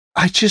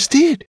 I just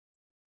did.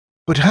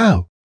 But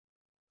how?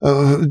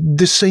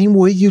 The same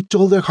way you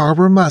told the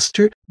harbor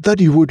master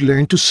that you would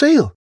learn to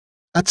sail.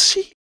 At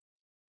sea.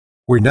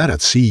 We're not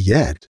at sea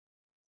yet.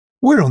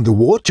 We're on the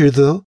water,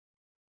 though.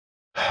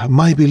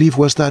 My belief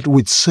was that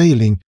with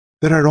sailing,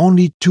 there are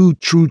only two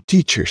true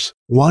teachers.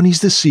 One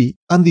is the sea,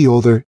 and the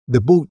other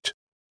the boat.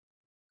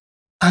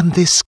 And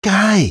the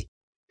sky.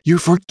 You're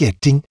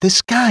forgetting the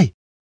sky.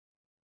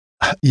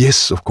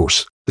 Yes, of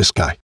course, the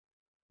sky.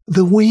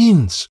 The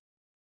winds.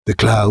 The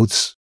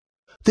clouds.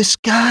 The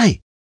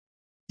sky.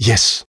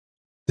 Yes,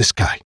 the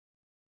sky.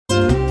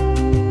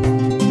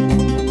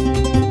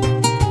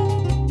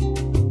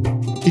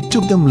 It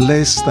took them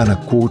less than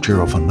a quarter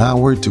of an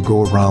hour to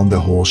go around the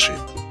whole ship.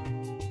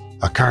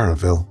 A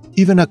caravel,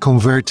 even a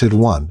converted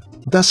one,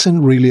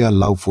 doesn't really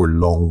allow for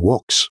long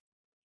walks.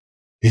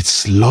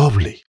 It's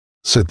lovely,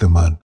 said the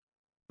man,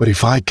 but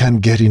if I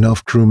can't get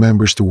enough crew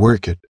members to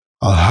work it,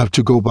 I'll have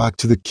to go back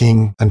to the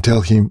king and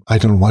tell him I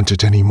don't want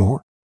it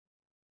anymore.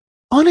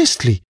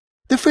 Honestly,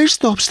 the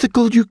first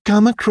obstacle you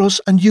come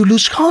across and you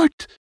lose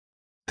heart.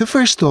 The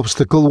first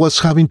obstacle was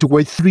having to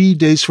wait 3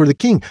 days for the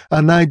king,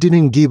 and I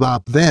didn't give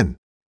up then.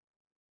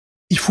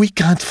 If we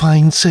can't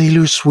find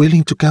sailors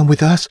willing to come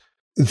with us,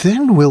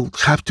 then we'll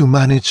have to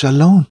manage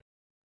alone.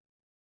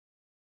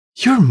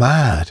 You're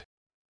mad.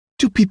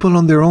 2 people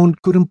on their own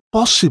couldn't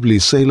possibly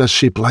sail a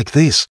ship like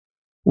this.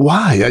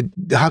 Why? I'd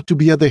have to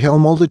be at the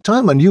helm all the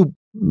time, and you,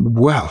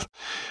 well,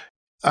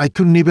 I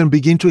couldn't even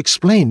begin to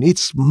explain.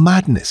 It's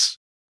madness.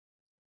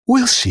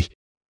 We'll see.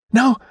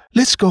 Now,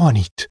 let's go and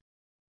eat.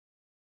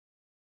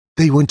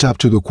 They went up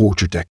to the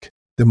quarterdeck,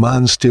 the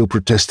man still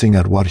protesting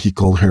at what he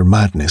called her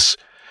madness,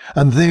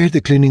 and there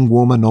the cleaning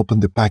woman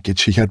opened the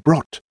package he had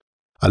brought.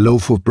 A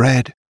loaf of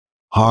bread,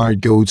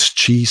 hard goat's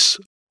cheese,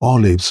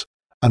 olives,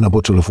 and a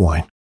bottle of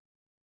wine.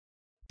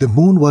 The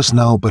moon was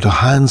now but a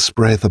hand's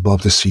breadth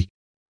above the sea.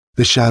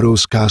 The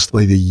shadows cast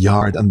by the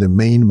yard and the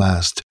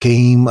mainmast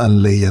came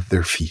and lay at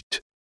their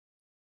feet.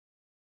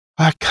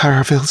 Our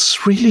caravel's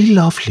really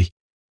lovely,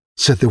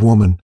 said the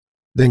woman,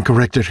 then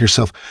corrected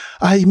herself.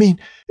 I mean,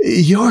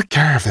 your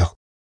caravel.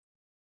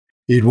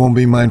 It won't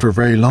be mine for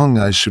very long,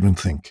 I shouldn't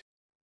think.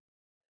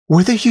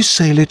 Whether you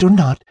sail it or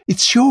not,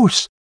 it's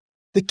yours.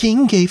 The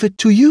king gave it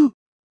to you.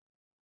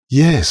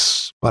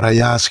 Yes, but I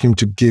asked him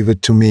to give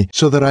it to me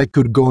so that I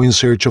could go in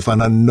search of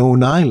an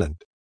unknown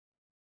island.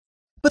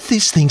 But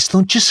these things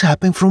don't just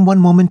happen from one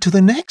moment to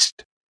the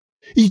next.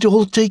 It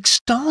all takes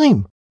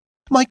time.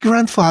 My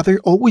grandfather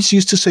always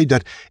used to say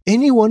that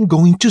anyone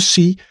going to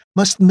sea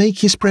must make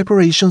his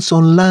preparations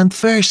on land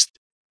first,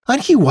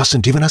 and he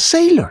wasn't even a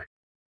sailor.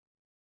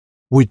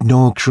 With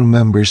no crew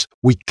members,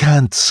 we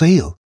can't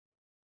sail.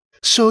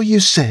 So you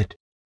said,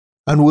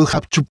 and we'll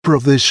have to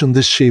provision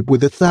the ship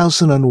with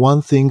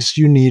 1,001 things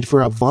you need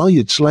for a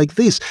voyage like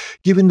this,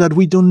 given that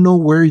we don't know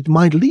where it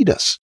might lead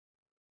us.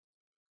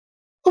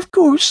 Of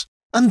course,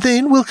 and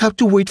then we'll have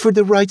to wait for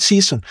the right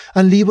season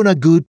and leave on a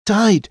good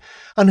tide,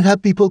 and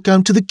have people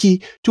come to the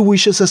quay to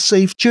wish us a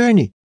safe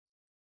journey.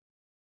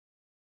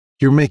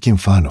 You're making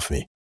fun of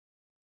me.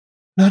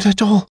 Not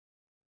at all.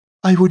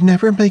 I would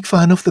never make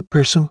fun of the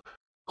person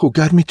who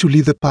got me to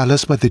leave the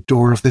palace by the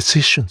door of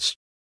decisions.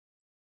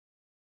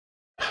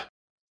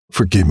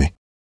 Forgive me.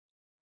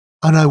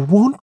 And I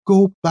won't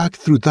go back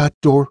through that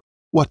door,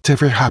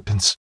 whatever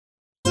happens.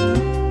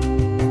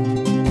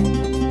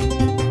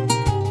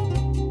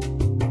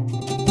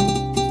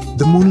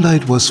 The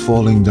moonlight was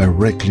falling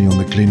directly on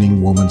the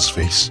cleaning woman's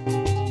face.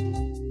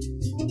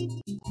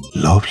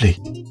 Lovely.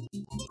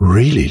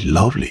 Really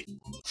lovely,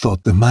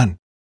 thought the man,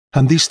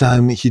 and this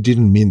time he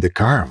didn't mean the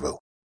caravel.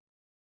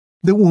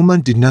 The woman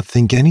did not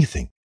think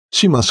anything.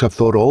 She must have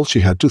thought all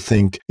she had to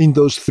think in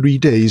those 3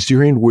 days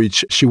during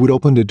which she would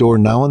open the door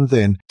now and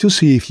then to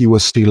see if he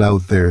was still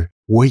out there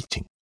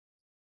waiting.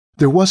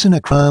 There wasn't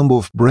a crumb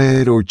of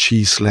bread or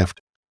cheese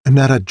left, and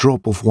not a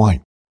drop of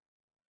wine.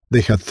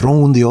 They had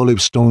thrown the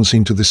olive stones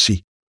into the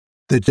sea.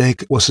 The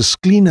deck was as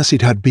clean as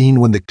it had been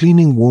when the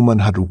cleaning woman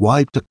had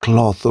wiped a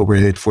cloth over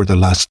it for the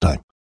last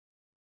time.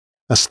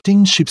 A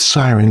steamship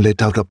siren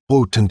let out a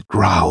potent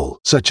growl,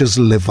 such as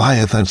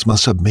leviathans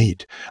must have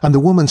made, and the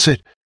woman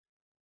said,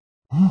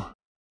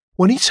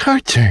 When it's her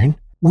turn,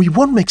 we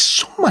won't make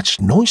so much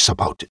noise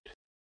about it.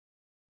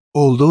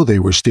 Although they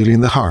were still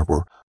in the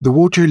harbor, the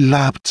water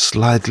lapped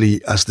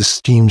slightly as the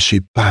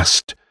steamship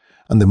passed,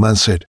 and the man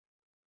said,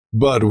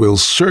 But we'll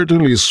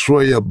certainly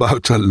sway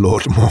about a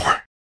lot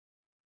more.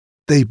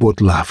 They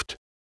both laughed,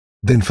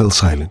 then fell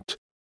silent.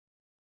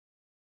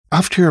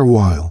 After a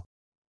while,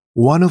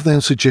 one of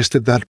them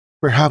suggested that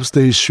perhaps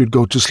they should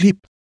go to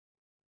sleep.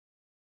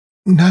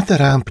 Not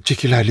that I'm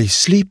particularly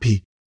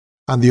sleepy,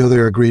 and the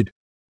other agreed,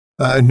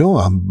 No,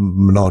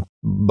 I'm not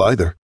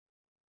either."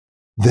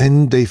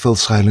 Then they fell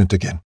silent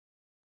again.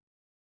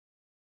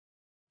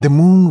 The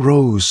moon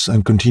rose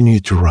and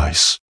continued to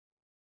rise.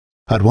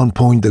 At one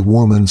point, the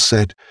woman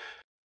said,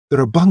 "There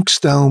are bunks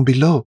down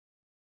below."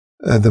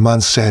 The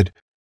man said,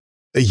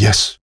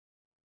 "Yes."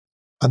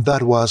 And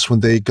that was when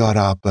they got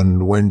up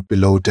and went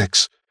below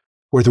decks,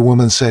 where the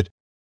woman said,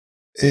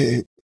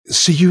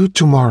 "See you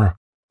tomorrow.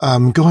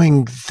 I'm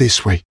going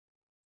this way."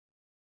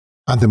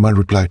 And the man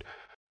replied,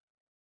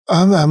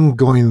 I'm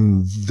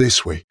going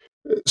this way.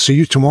 See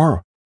you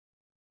tomorrow."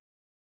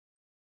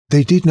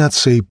 They did not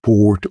say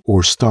port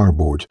or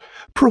starboard,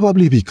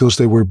 probably because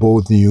they were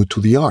both new to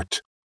the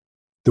art.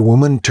 The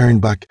woman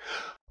turned back.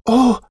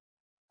 "Oh,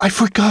 I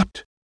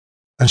forgot."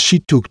 And she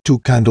took 2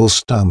 candle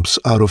stumps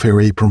out of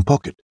her apron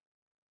pocket.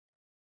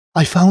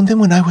 "I found them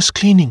when I was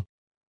cleaning,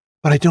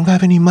 but I don't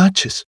have any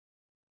matches."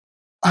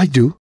 "I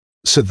do,"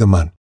 said the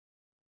man.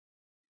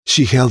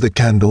 She held the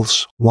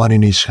candles, one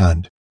in each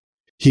hand.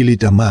 He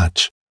lit a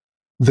match.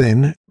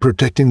 Then,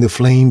 protecting the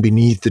flame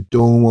beneath the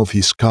dome of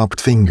his cupped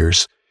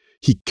fingers,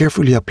 he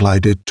carefully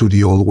applied it to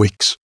the old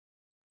wicks.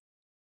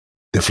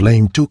 The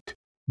flame took,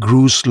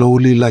 grew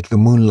slowly like the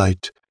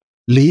moonlight,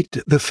 lit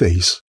the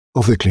face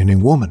of the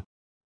cleaning woman.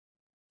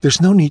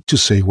 There's no need to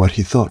say what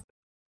he thought.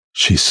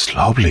 She's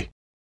lovely.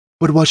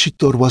 But what she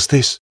thought was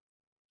this: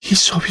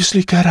 he's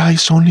obviously got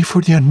eyes only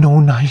for the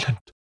unknown island.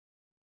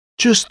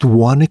 Just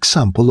one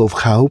example of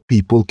how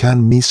people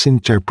can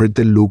misinterpret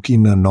the look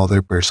in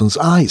another person's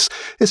eyes,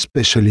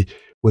 especially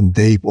when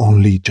they've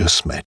only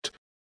just met.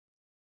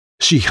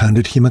 She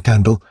handed him a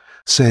candle,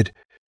 said,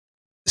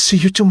 "See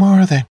you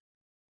tomorrow then.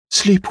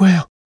 Sleep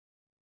well."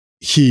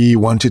 He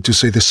wanted to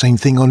say the same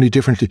thing, only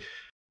differently.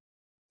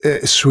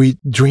 "Sweet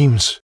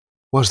dreams,"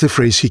 was the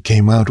phrase he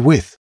came out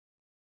with.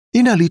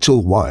 In a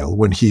little while,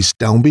 when he's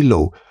down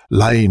below,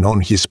 lying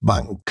on his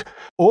bunk,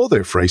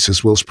 other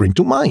phrases will spring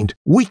to mind,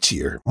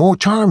 wittier, more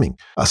charming,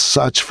 as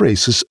such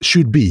phrases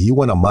should be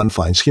when a man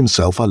finds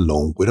himself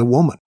alone with a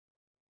woman.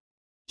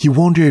 He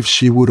wondered if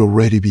she would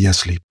already be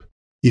asleep,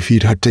 if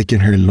it had taken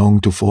her long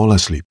to fall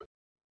asleep.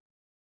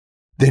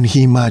 Then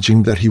he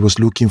imagined that he was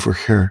looking for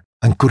her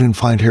and couldn't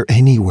find her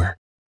anywhere,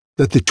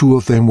 that the two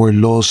of them were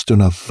lost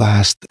on a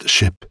vast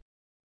ship.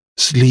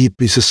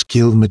 Sleep is a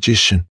skilled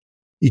magician.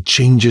 It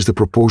changes the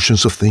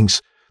proportions of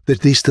things, the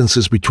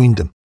distances between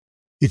them.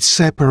 It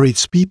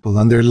separates people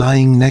and they're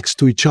lying next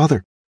to each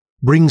other,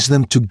 brings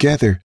them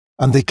together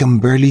and they can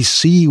barely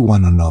see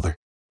one another.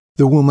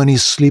 The woman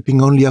is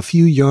sleeping only a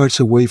few yards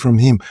away from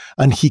him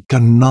and he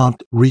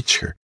cannot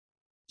reach her.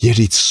 Yet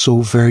it's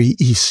so very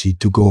easy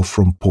to go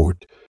from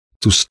port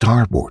to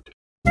starboard.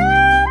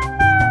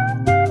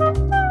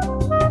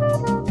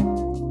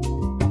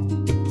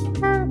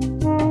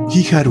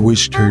 He had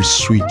wished her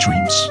sweet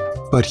dreams,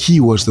 but he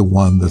was the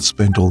one that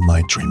spent all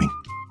night dreaming.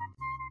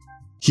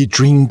 He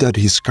dreamed that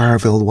his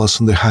caravel was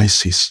on the high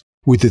seas,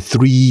 with the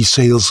 3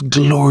 sails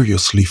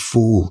gloriously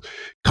full,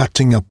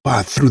 cutting a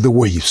path through the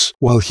waves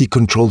while he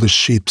controlled the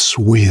ship's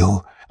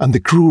wheel and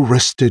the crew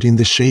rested in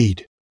the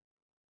shade.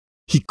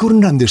 He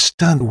couldn't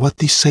understand what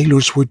these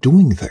sailors were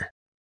doing there,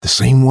 the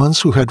same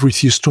ones who had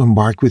refused to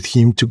embark with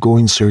him to go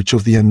in search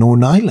of the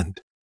unknown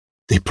island.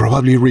 They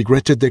probably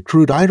regretted the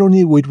crude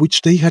irony with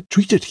which they had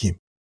treated him.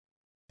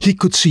 He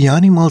could see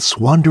animals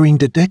wandering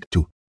the deck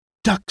too: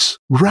 ducks,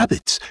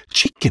 rabbits,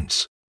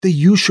 chickens, the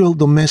usual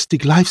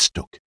domestic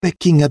livestock,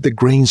 pecking at the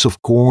grains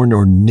of corn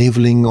or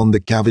nibbling on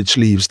the cabbage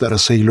leaves that a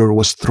sailor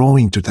was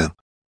throwing to them.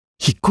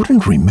 He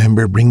couldn't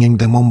remember bringing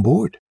them on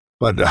board,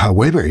 but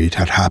however it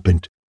had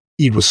happened,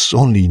 it was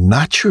only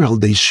natural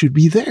they should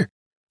be there.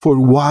 For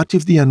what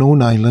if the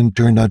unknown island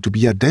turned out to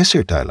be a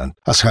desert island,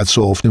 as had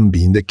so often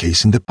been the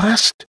case in the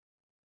past?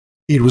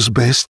 It was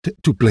best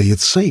to play it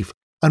safe.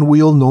 And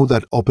we all know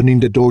that opening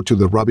the door to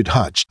the rabbit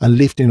hutch and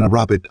lifting a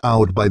rabbit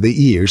out by the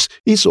ears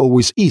is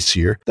always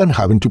easier than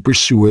having to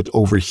pursue it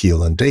over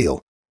hill and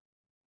dale.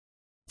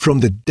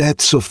 From the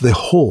depths of the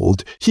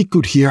hold, he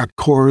could hear a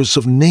chorus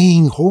of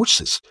neighing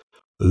horses,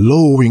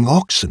 lowing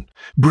oxen,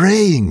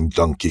 braying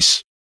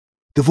donkeys,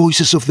 the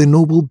voices of the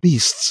noble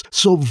beasts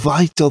so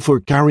vital for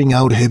carrying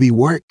out heavy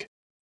work.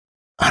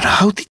 And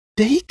how did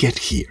they get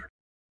here?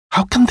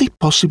 How can they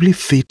possibly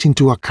fit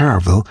into a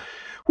caravel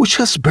which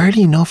has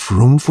barely enough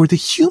room for the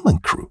human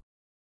crew?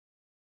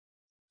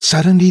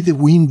 Suddenly the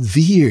wind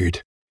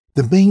veered,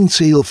 the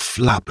mainsail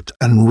flapped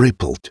and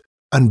rippled,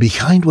 and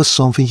behind was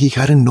something he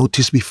hadn't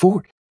noticed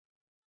before.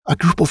 A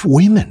group of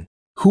women,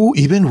 who,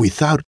 even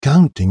without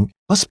counting,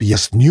 must be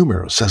as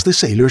numerous as the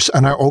sailors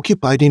and are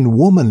occupied in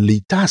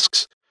womanly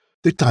tasks.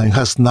 The time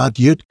has not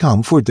yet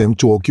come for them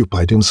to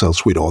occupy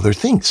themselves with other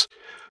things.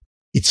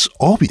 It's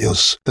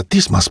obvious that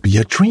this must be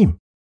a dream.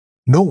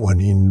 No one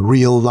in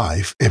real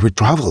life ever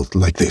traveled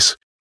like this.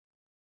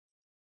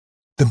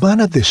 The man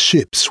at the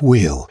ship's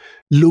wheel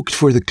looked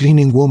for the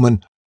cleaning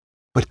woman,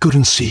 but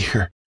couldn't see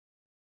her.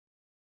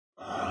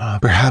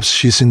 Perhaps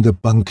she's in the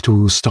bunk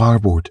to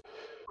starboard,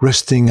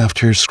 resting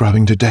after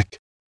scrubbing the deck,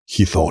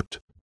 he thought.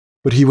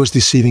 But he was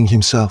deceiving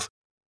himself,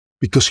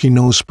 because he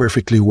knows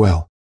perfectly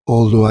well,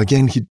 although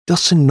again he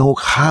doesn't know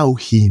how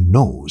he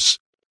knows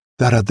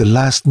that at the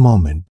last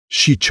moment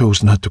she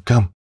chose not to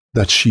come,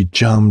 that she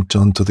jumped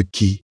onto the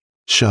quay,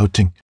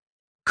 shouting,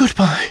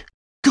 "Goodbye,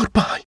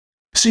 goodbye.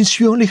 Since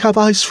you only have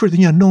eyes for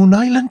the unknown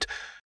island,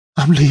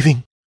 I'm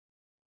leaving."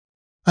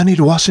 And it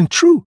wasn't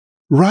true.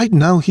 Right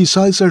now his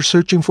eyes are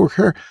searching for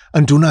her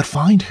and do not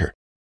find her.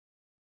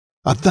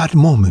 At that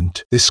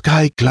moment, the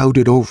sky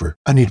clouded over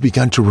and it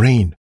began to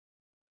rain.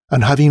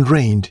 And having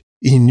rained,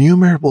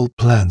 innumerable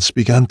plants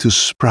began to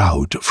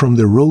sprout from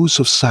the rows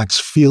of sacks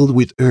filled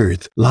with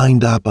earth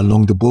lined up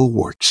along the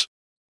bulwarks.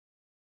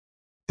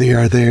 They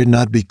are there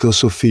not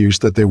because of fears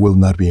that there will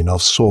not be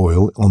enough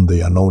soil on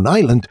the unknown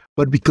island,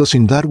 but because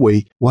in that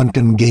way one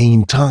can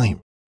gain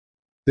time.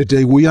 The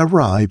day we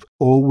arrive,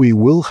 all we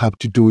will have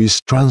to do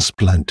is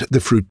transplant the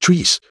fruit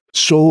trees,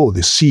 sow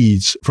the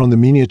seeds from the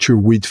miniature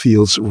wheat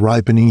fields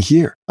ripening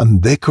here,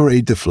 and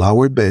decorate the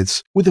flower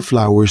beds with the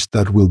flowers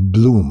that will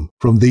bloom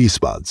from these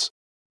buds.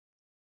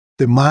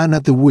 The man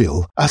at the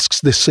wheel asks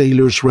the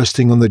sailors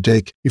resting on the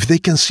deck if they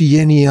can see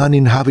any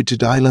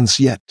uninhabited islands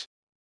yet,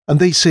 and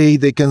they say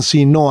they can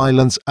see no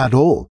islands at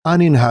all,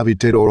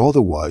 uninhabited or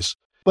otherwise,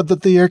 but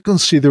that they are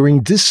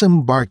considering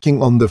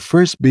disembarking on the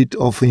first bit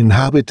of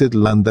inhabited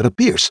land that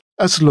appears,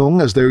 as long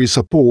as there is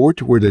a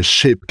port where the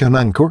ship can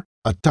anchor,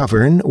 a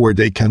tavern where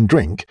they can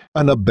drink,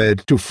 and a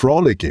bed to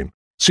frolic in,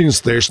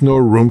 since there's no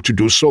room to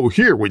do so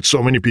here with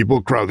so many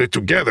people crowded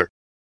together.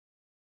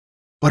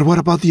 "But what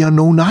about the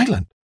unknown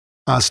island?"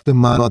 asked the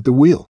man at the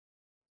wheel.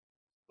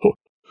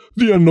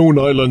 The unknown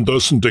island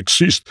doesn't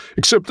exist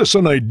except as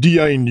an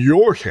idea in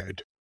your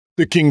head.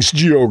 The king's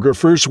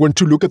geographers went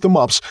to look at the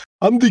maps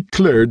and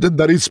declared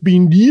that it's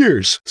been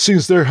years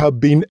since there have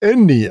been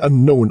any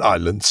unknown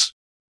islands.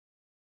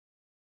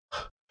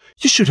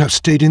 "You should have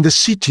stayed in the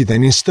city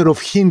then instead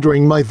of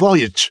hindering my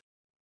voyage."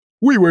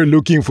 We were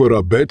looking for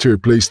a better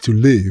place to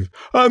live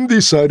and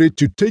decided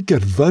to take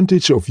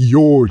advantage of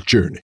your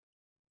journey.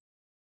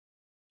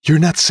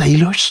 "You're not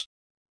sailors?"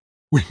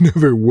 We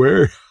never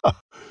were.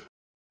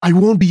 "I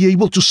won't be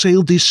able to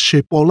sail this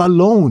ship all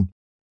alone."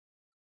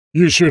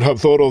 You should have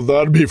thought of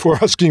that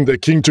before asking the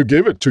king to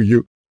give it to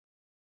you.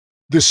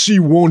 The sea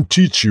won't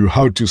teach you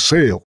how to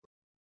sail.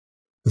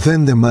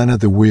 Then the man at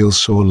the wheel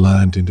saw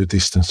land in the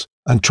distance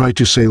and tried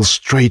to sail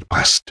straight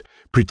past,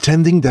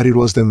 pretending that it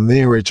was the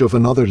mirage of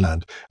another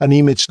land, an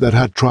image that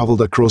had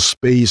traveled across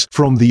space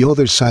from the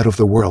other side of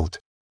the world.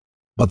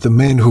 But the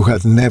men who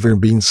had never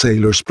been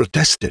sailors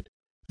protested.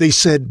 They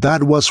said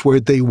that was where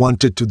they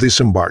wanted to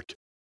disembark.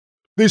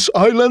 "This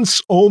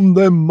island's on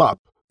the map,"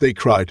 they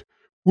cried.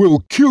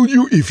 "We'll kill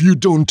you if you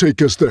don't take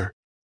us there."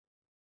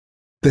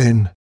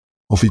 Then,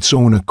 of its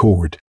own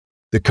accord,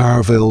 the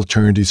caravel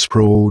turned its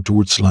prow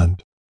towards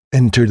land,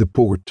 entered the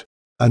port,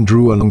 and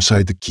drew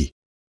alongside the quay.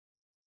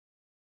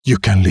 "You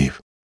can leave,"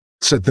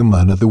 said the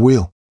man at the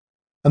wheel.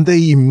 And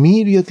they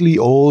immediately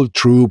all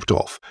trooped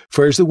off,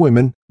 first the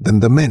women, then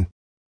the men.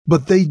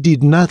 But they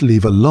did not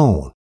leave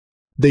alone.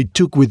 They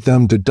took with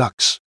them the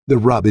ducks, the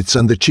rabbits,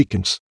 and the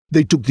chickens.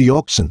 They took the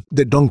oxen,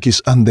 the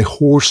donkeys, and the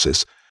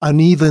horses,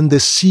 and even the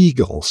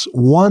seagulls,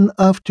 one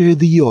after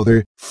the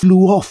other,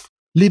 flew off,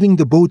 leaving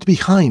the boat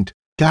behind,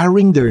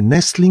 carrying their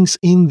nestlings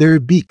in their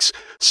beaks,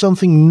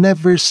 something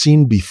never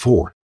seen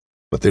before.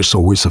 But there's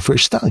always a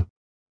first time.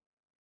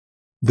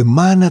 The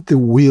man at the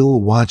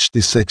wheel watched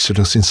this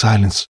exodus in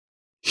silence.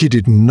 He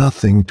did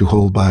nothing to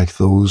hold back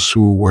those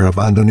who were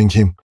abandoning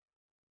him.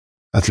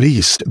 At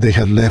least they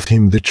had left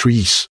him the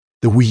trees,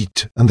 the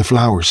wheat, and the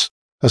flowers,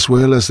 as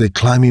well as the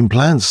climbing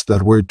plants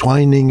that were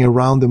twining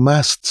around the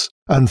masts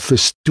and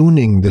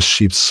festooning the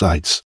ship's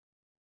sides.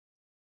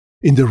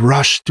 In the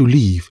rush to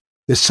leave,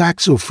 the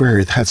sacks of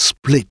earth had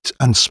split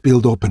and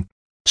spilled open,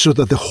 so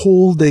that the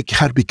whole deck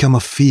had become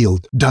a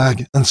field,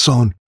 dug and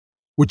sown.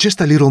 With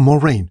just a little more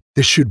rain,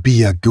 there should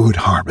be a good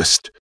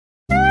harvest.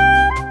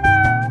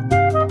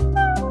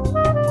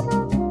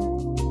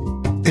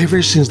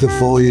 Ever since the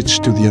voyage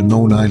to the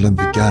unknown island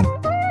began,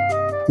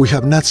 we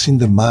have not seen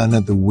the man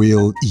at the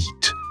wheel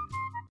eat.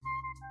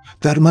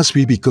 That must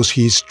be because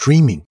he is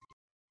dreaming.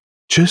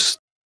 Just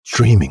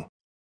dreaming.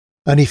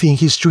 And if in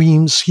his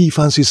dreams he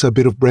fancies a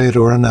bit of bread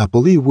or an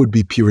apple, it would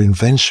be pure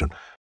invention,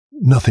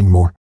 nothing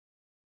more.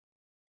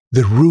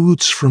 The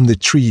roots from the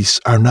trees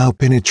are now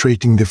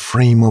penetrating the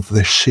frame of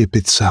the ship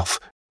itself.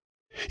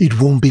 It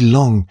won't be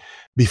long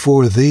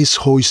before these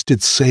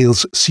hoisted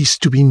sails cease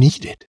to be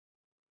needed.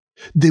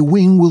 The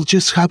wind will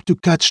just have to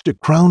catch the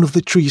crown of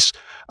the trees,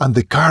 and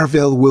the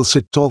caravel will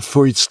set off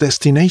for its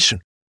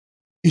destination.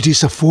 It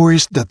is a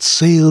forest that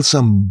sails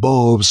and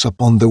bobs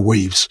upon the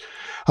waves,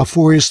 a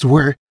forest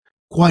where,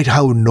 quite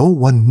how no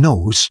one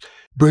knows,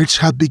 birds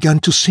have begun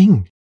to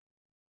sing.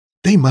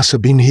 They must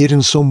have been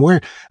hidden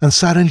somewhere and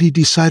suddenly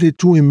decided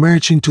to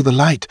emerge into the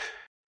light,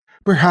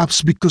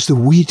 perhaps because the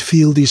wheat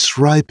field is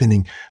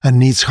ripening and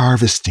needs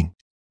harvesting.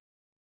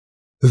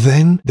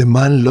 Then the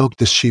man locked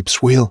the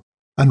ship's wheel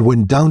and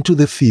went down to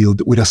the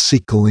field with a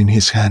sickle in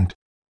his hand.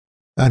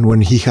 And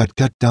when he had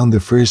cut down the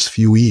first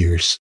few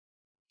ears,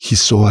 he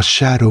saw a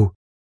shadow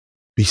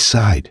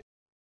beside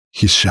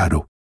his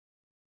shadow.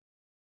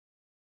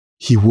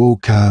 He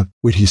woke up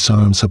with his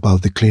arms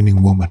about the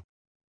cleaning woman,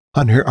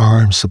 and her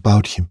arms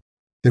about him,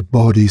 their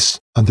bodies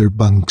and their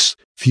bunks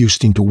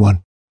fused into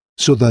one,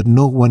 so that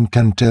no one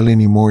can tell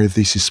anymore if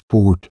this is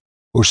port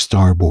or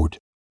starboard.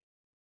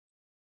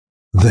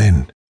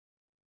 Then,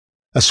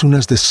 as soon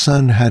as the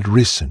sun had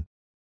risen,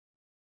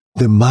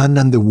 the man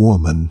and the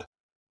woman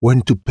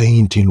went to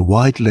paint in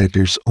white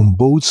letters on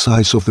both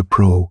sides of the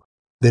prow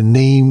the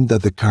name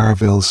that the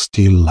caravel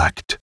still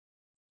lacked.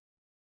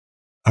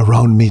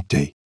 Around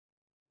midday,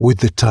 with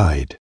the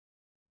tide,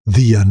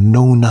 the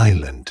unknown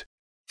island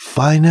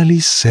finally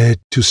set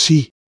to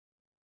sea,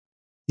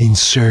 in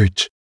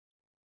search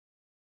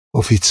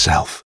of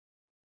itself.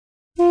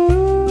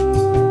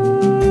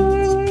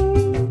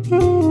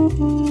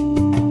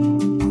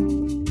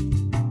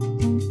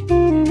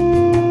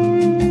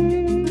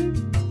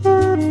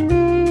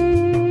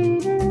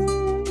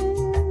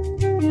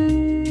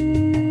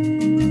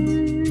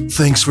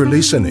 Thanks for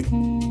listening.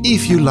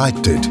 If you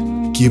liked it,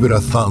 give it a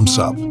thumbs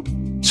up,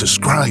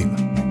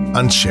 subscribe,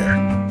 and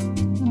share.